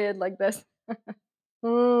so weird like this.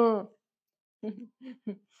 Look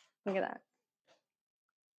at that.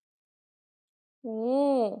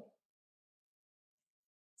 Oh.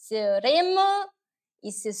 RAM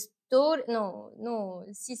is store. No,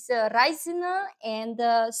 this is Ryzen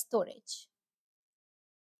and storage.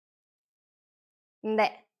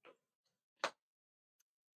 There.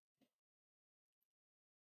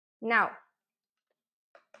 Now,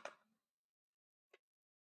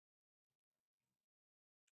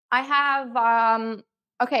 I have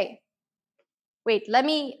okay. Wait, let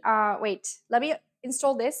me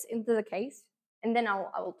install this into the case, and then I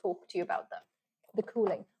will talk to you about the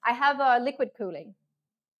cooling. I have liquid cooling.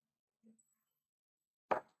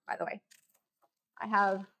 By the way, I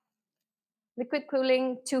have liquid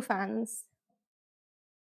cooling, 2 fans.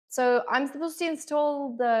 So I'm supposed to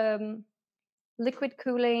install the liquid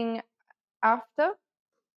cooling after,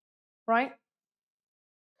 right?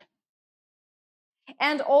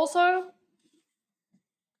 And also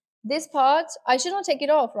this part, I should not take it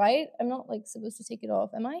off, right? I'm not like supposed to take it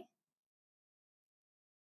off, am I?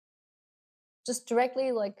 Just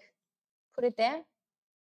directly like put it there?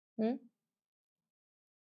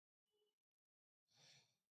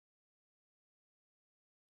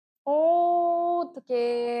 Oh,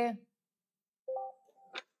 Okay.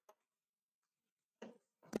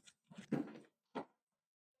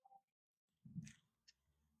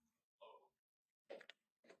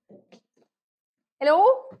 Hello?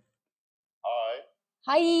 Hi.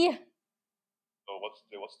 Hi. So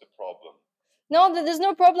what's the problem? No, there's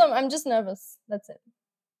no problem. I'm just nervous. That's it.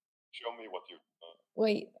 Show me what you.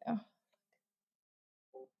 Wait.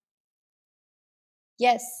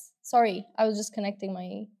 Yes. Sorry. I was just connecting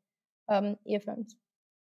my earphones.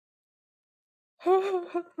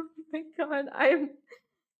 Oh my god.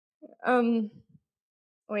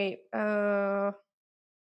 Wait.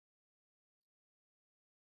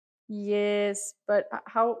 Yes, but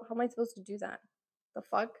how am I supposed to do that? The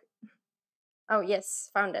fuck? Oh, yes,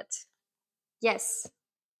 found it. Yes.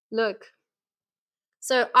 Look.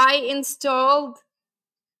 So I installed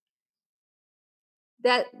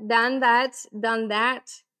that, done that,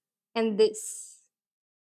 and this.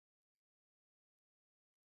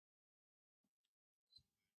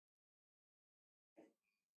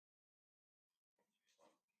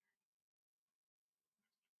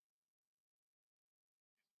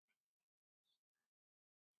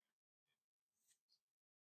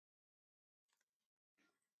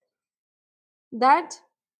 That?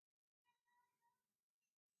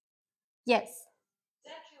 Yes.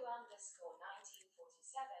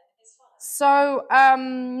 So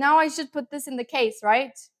now I should put this in the case,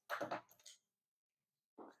 right?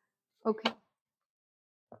 Okay.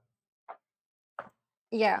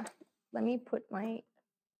 Yeah. Let me put my,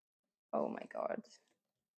 oh my god.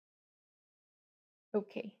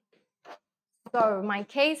 Okay. So my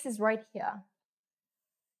case is right here.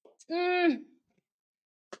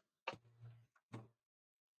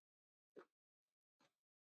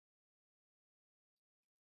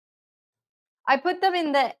 I put them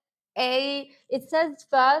in the A. It says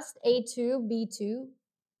first A2, B2,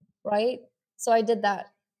 right? So I did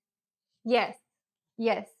that. Yes.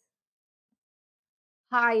 Yes.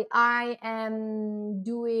 Hi, I am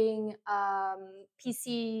doing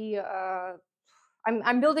PC.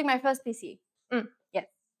 I'm building my first PC. Yes.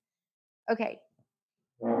 Okay.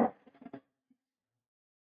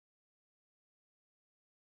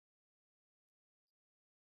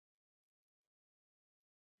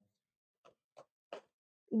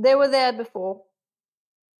 They were there before.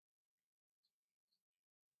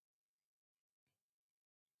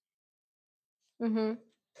 Mm-hmm.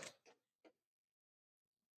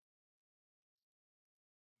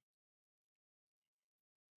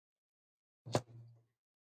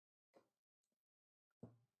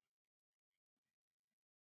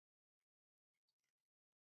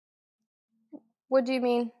 What do you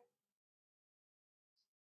mean?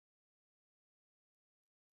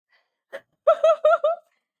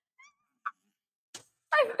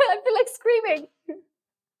 I feel like screaming.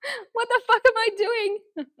 What the fuck am I doing?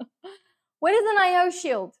 What is an IO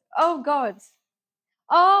shield? Oh god.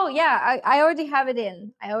 Oh yeah, I already have it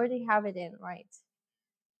in. I already have it in, right.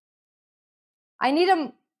 I need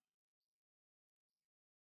a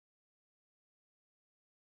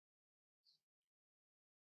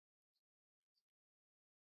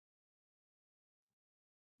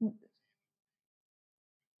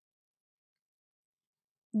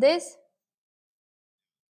this.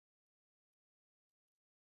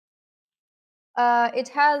 It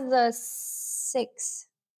has a 6.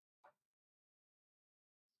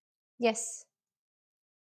 Yes.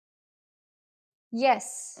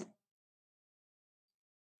 Yes.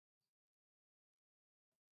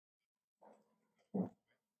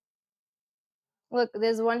 Look,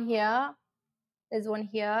 there's one here. There's one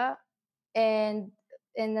here, and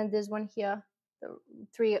then there's one here.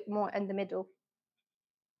 3 more in the middle.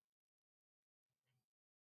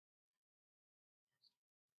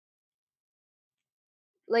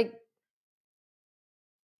 Like.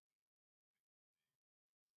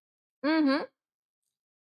 Mm-hmm.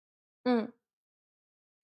 Mm.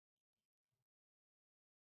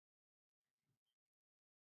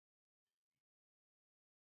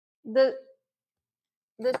 The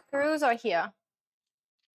screws are here.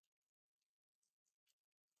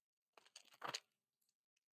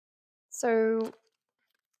 So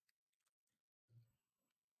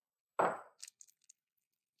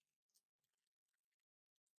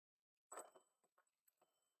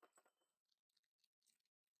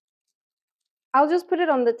I'll just put it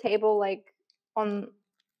on the table, like on,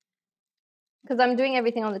 because I'm doing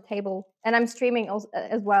everything on the table and I'm streaming also,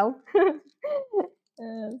 as well.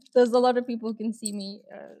 There's a lot of people who can see me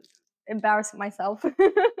embarrassing myself.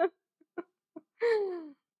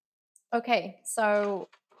 Okay, so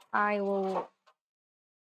I will.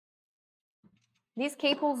 These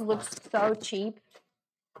cables look so cheap.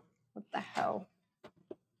 What the hell?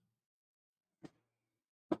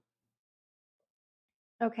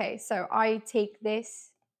 Okay, so I take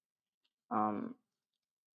this.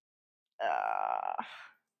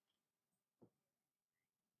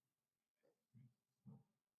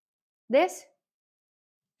 This?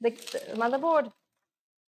 The motherboard?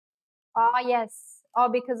 Ah, yes. Oh,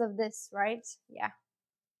 because of this, right? Yeah.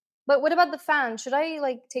 But what about the fan? Should I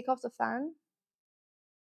like take off the fan?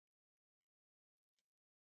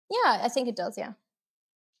 Yeah, I think it does, yeah.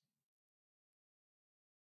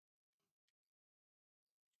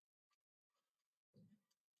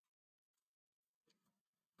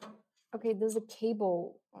 Okay, there's a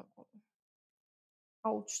cable.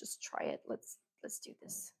 I'll just try it. Let's do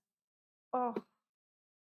this. Oh.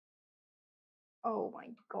 Oh my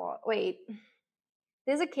god. Wait.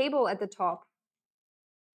 There's a cable at the top.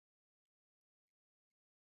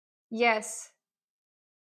 Yes.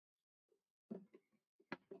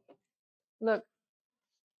 Look.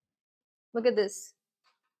 Look at this.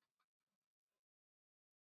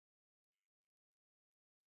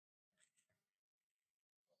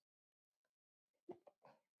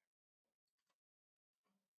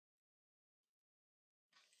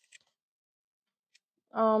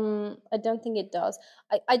 I don't think it does.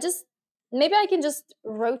 I just maybe I can just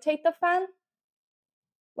rotate the fan.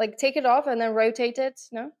 Like take it off and then rotate it,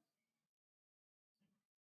 no?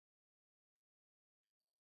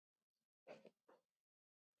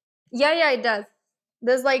 Yeah, it does.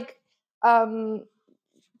 There's like 3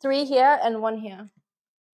 here and 1 here.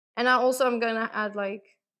 And I also am gonna add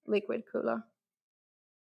like liquid cooler.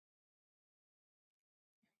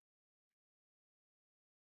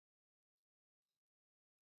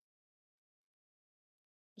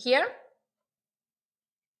 Here?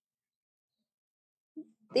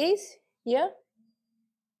 These? Here?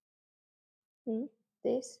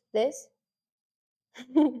 This?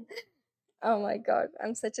 Oh my god,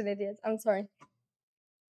 I'm such an idiot. I'm sorry.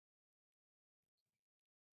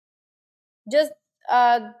 Just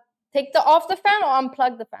take the off the fan or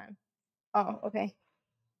unplug the fan. Oh, okay.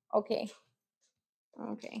 Okay.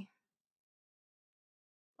 Okay.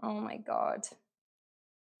 Oh my god.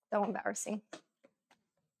 So embarrassing.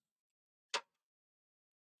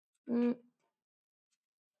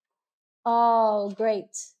 Oh,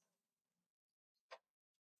 great.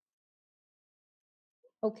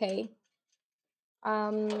 Okay.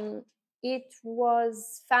 It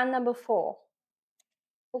was fan number 4.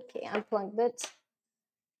 Okay, unplugged it.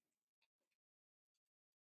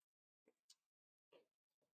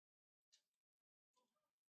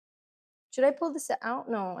 Should I pull this out?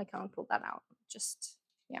 No, I can't pull that out. Just,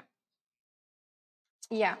 yeah.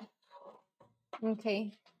 Yeah.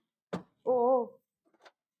 Okay. Oh.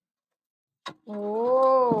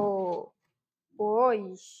 Oh.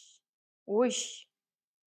 Oish. Whoosh.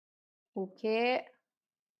 Okay.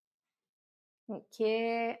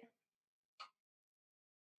 Okay.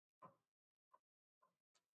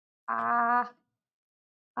 Ah.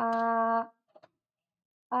 Ah.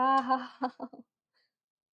 Ah.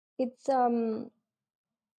 It's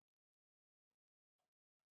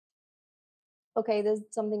okay, there's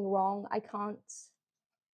something wrong. I can't.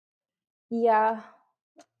 Yeah.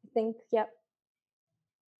 I think, yep.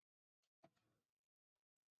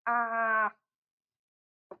 Ah.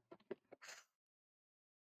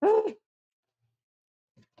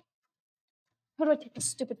 How do I take the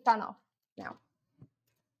stupid fan off now?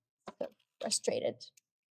 So frustrated.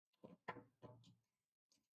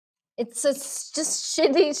 It's just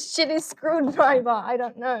shitty screwdriver. I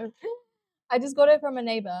don't know. I just got it from a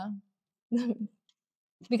neighbor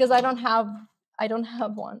because I don't have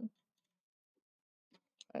one.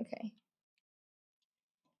 Okay.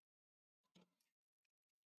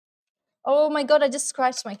 Oh my god, I just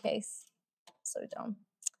scratched my case. So dumb.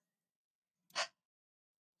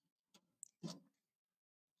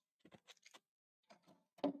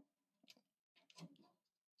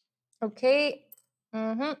 Okay.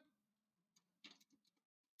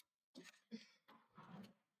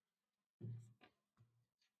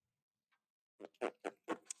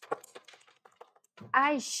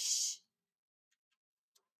 Aish.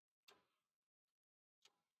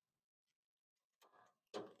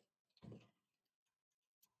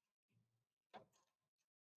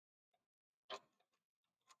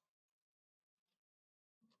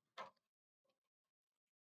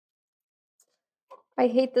 I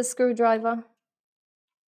hate the screwdriver.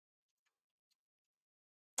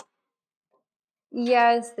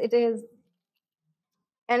 Yes, it is.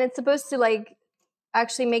 And it's supposed to like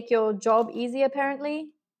actually make your job easy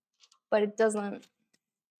apparently, but it doesn't.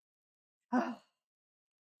 Am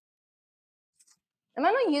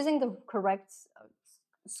I not using the correct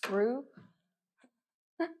screw?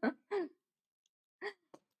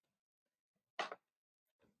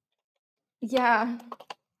 Yeah.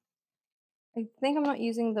 I think I'm not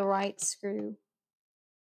using the right screw.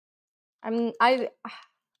 I'm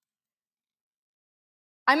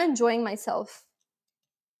enjoying myself.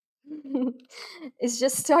 It's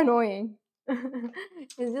just annoying.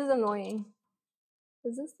 It's just annoying.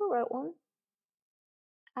 Is this the right one?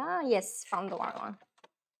 Ah, yes, found the right one.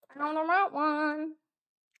 Found the right one.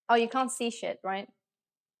 Oh, you can't see shit, right?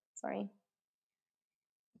 Sorry.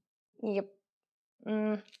 Yep.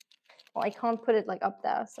 Well, I can't put it like up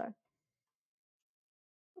there, so.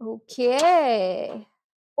 Okay.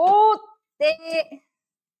 Oh, the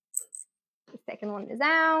second one is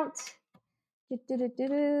out. Do do do do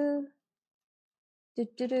do. Do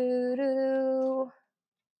do do do.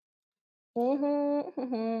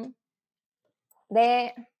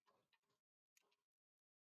 네.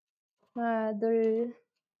 하나, 둘,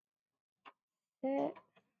 셋.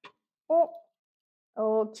 Oh,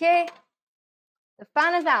 okay. The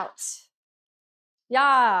fan is out.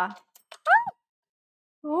 Yeah.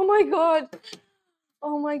 Oh my god.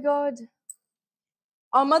 Oh my god.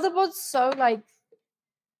 Our motherboard's so like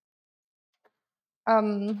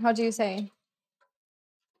how do you say?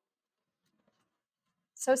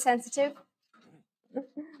 So sensitive.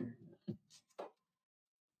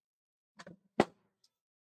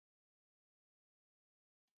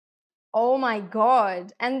 Oh my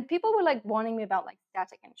god. And people were like warning me about like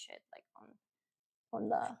static and shit like on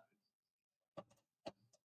the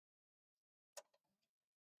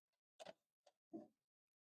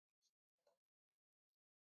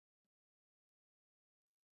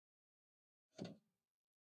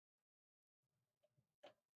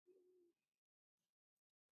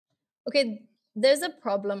Okay, there's a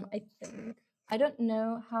problem, I think. I don't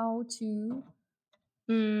know how to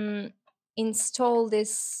install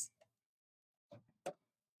this.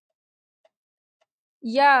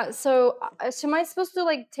 Yeah, so am I supposed to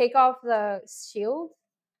like take off the shield?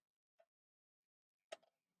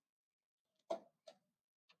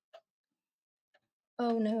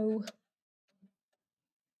 Oh no.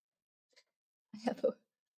 I have a...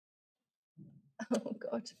 Oh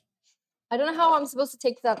god. I don't know how I'm supposed to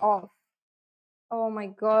take that off. Oh my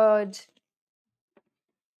god.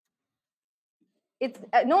 It's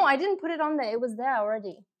no, I didn't put it on there. It was there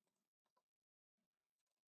already.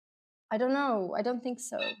 I don't know. I don't think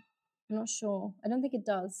so. I'm not sure. I don't think it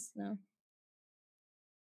does. No.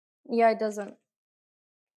 Yeah, it doesn't.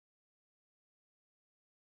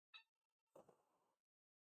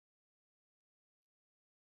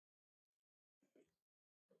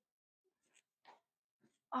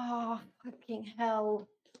 Oh, fucking hell.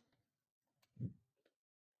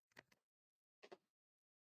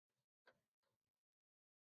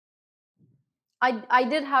 I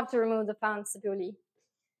did have to remove the fan stability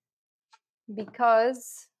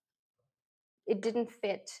because it didn't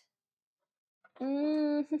fit.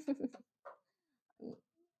 I'm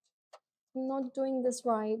not doing this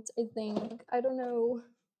right, I think. I don't know.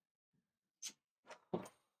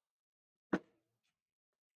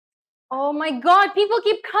 Oh my god, people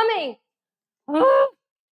keep coming.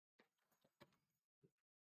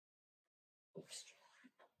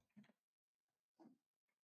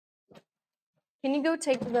 Can you go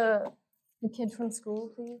take the kid from school,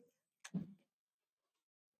 please?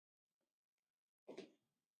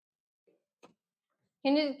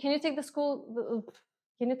 Can you take the school?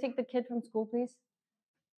 Can you take the kid from school, please?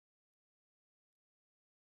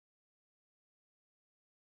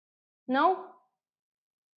 No?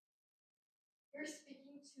 You're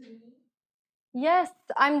speaking to me? Yes,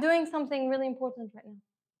 I'm doing something really important right now.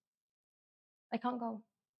 I can't go.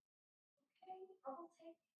 Okay, I'll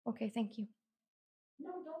take. Okay, thank you.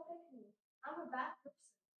 No, don't take me. I'm a bad person.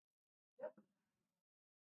 Yep.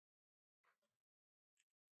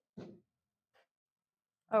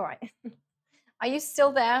 All right. Are you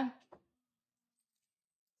still there?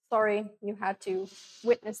 Sorry, you had to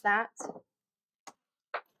witness that.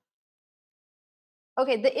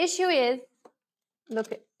 Okay, the issue is,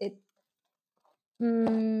 look at it.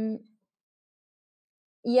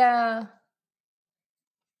 Yeah.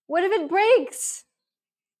 What if it breaks?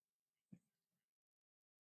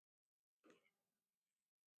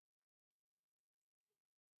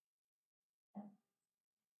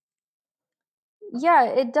 Yeah,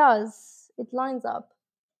 it does. It lines up.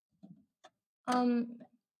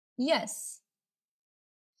 Yes.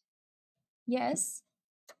 Yes.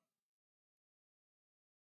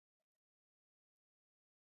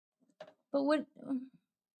 But what?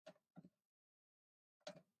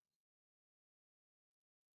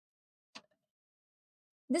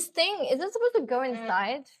 This thing, is it supposed to go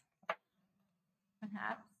inside?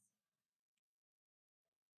 Perhaps.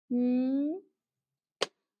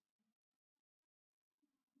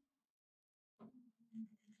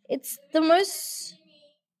 It's the most.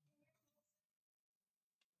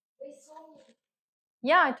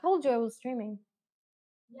 Yeah, I told you I was streaming.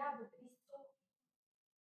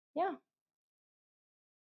 Yeah.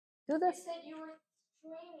 Do this. You said you were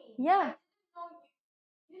streaming. Yeah.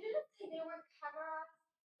 You didn't say there were cameras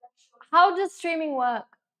that showed How does streaming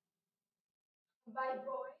work? by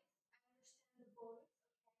voice. I understand the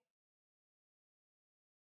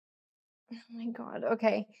voice. Oh my god.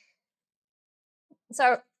 Okay.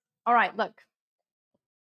 So, all right, look.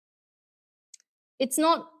 It's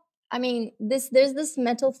not, I mean, there's this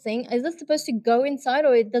metal thing. Is this supposed to go inside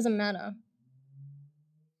or it doesn't matter?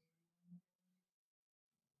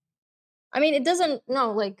 I mean, it doesn't,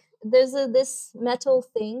 no, like there's this metal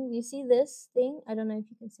thing. You see this thing? I don't know if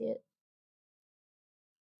you can see it.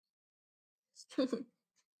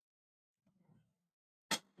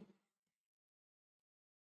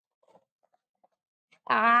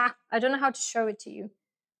 I don't know how to show it to you.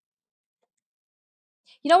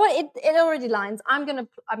 You know what? It already lines. I'm gonna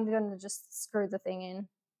just screw the thing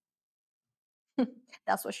in.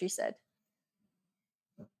 That's what she said.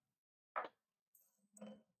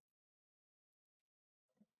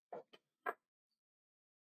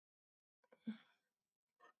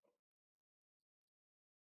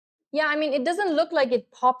 Yeah, I mean, it doesn't look like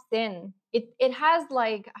it pops in. It has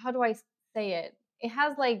like, how do I say it? It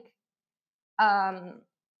has like,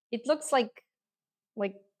 it looks like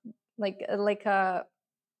like a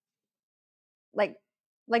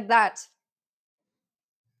like that.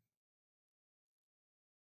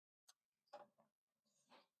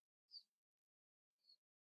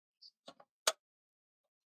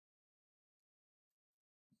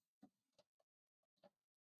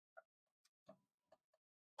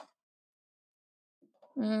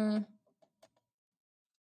 Mm.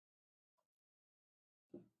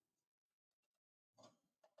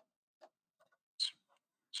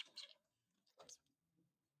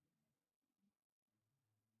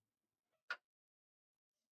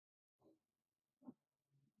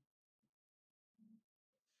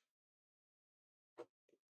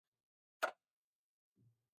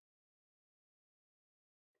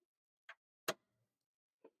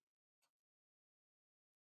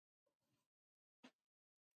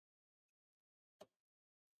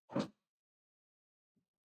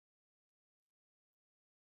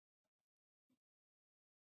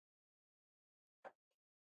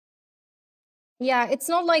 Yeah, it's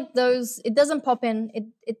not like those. It doesn't pop in.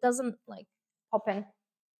 It doesn't like pop in.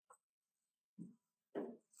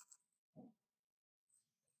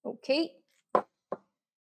 Okay.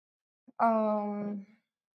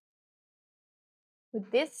 With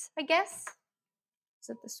this, I guess. Is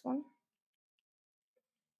it this one?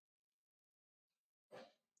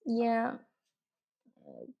 Yeah.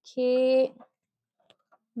 Okay.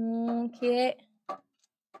 Okay.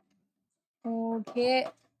 Okay.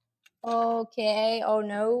 Okay. Oh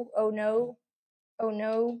no. Oh no. Oh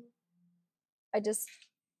no.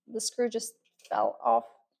 The screw just fell off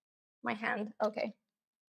my hand. Okay.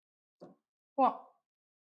 Well.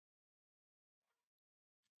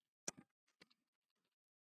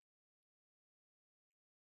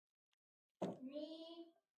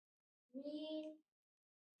 Me.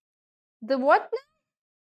 The what?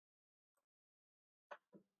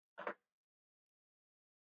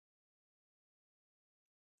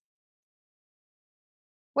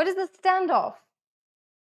 What is the standoff?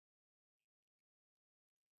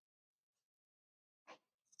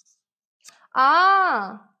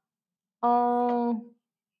 Ah. Oh.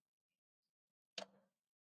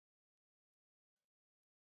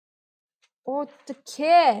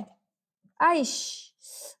 Okay. Aish.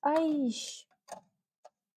 Aish.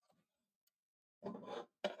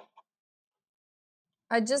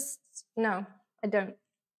 No, I don't.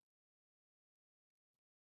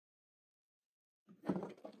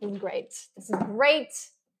 This is great. This is great.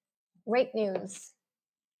 Great news.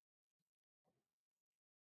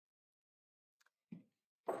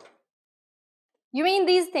 You mean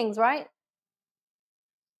these things, right?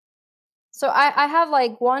 So I have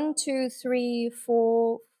like 1, 2, 3,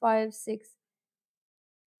 4, 5, 6.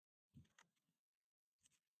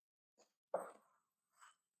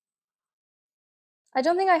 I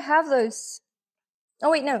don't think I have those. Oh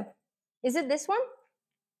wait, no. Is it this one?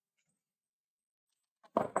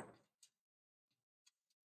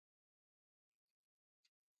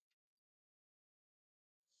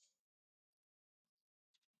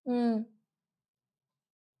 Hmm.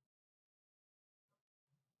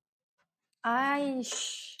 I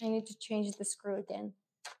need to change the screw again.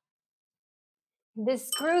 This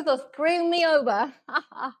screw was screwing me over.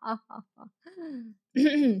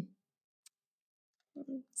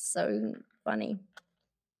 So funny.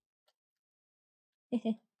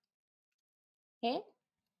 Okay.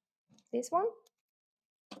 This one,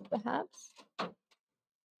 perhaps.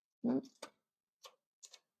 Mm.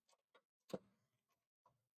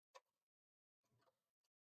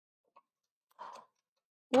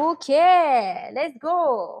 Okay, let's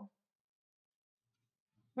go.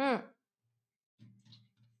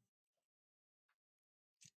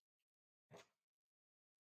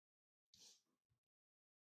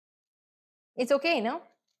 It's okay, no?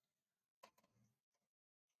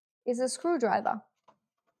 It's a screwdriver.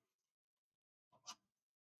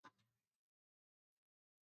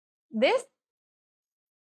 This?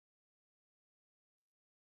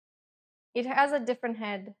 It has a different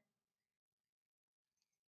head.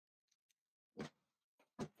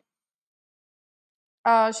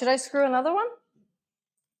 Should I screw another one?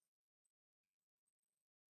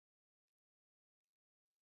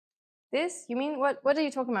 This? You mean what are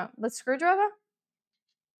you talking about? The screwdriver?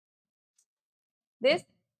 This?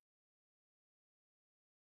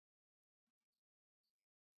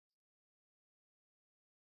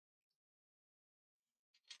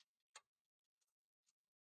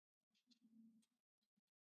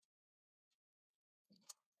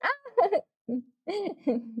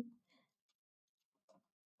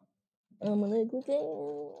 I'm gonna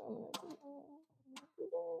go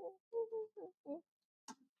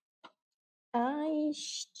Ai,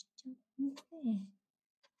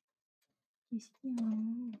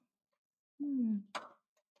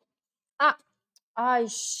 Ah, ai,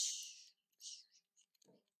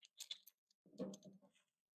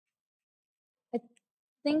 I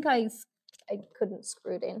think I couldn't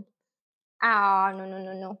screw it in. Ah,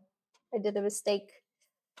 no. I did a mistake.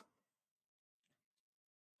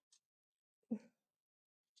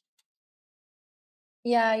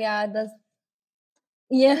 Yeah, that's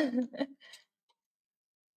yeah.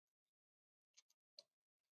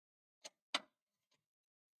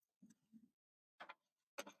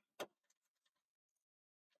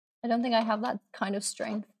 I don't think I have that kind of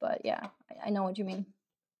strength, but yeah, I know what you mean.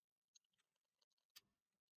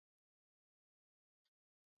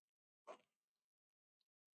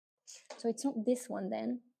 So it's not this one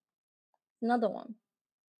then. Another one.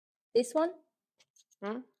 This one?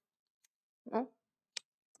 Hmm? No?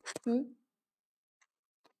 Hmm?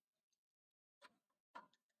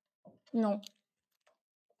 No.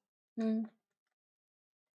 Hmm.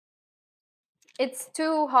 It's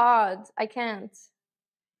too hard. I can't.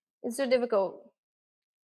 It's too difficult.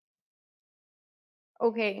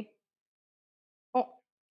 Okay. Oh.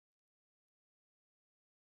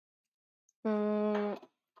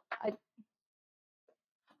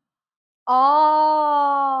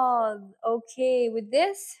 Oh, okay. With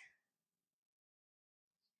this?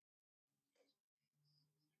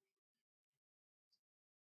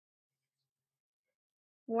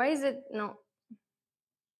 Why is it no?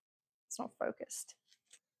 It's not focused.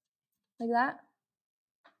 Like that?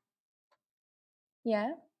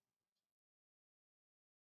 Yeah.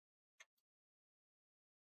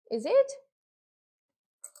 Is it?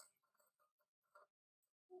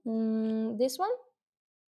 This one?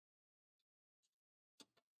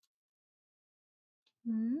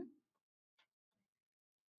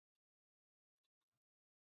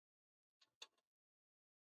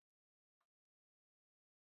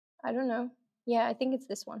 I don't know. Yeah, I think it's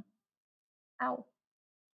this one. Ow.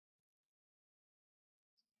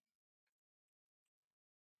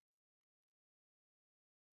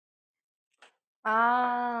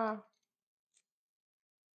 Ah.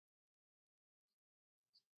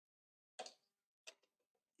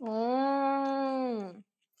 Mm.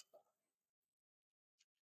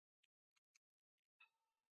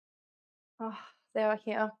 Oh, they are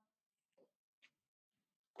here.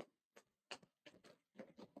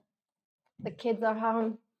 The kids are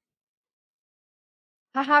home.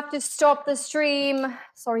 I have to stop the stream.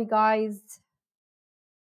 Sorry, guys.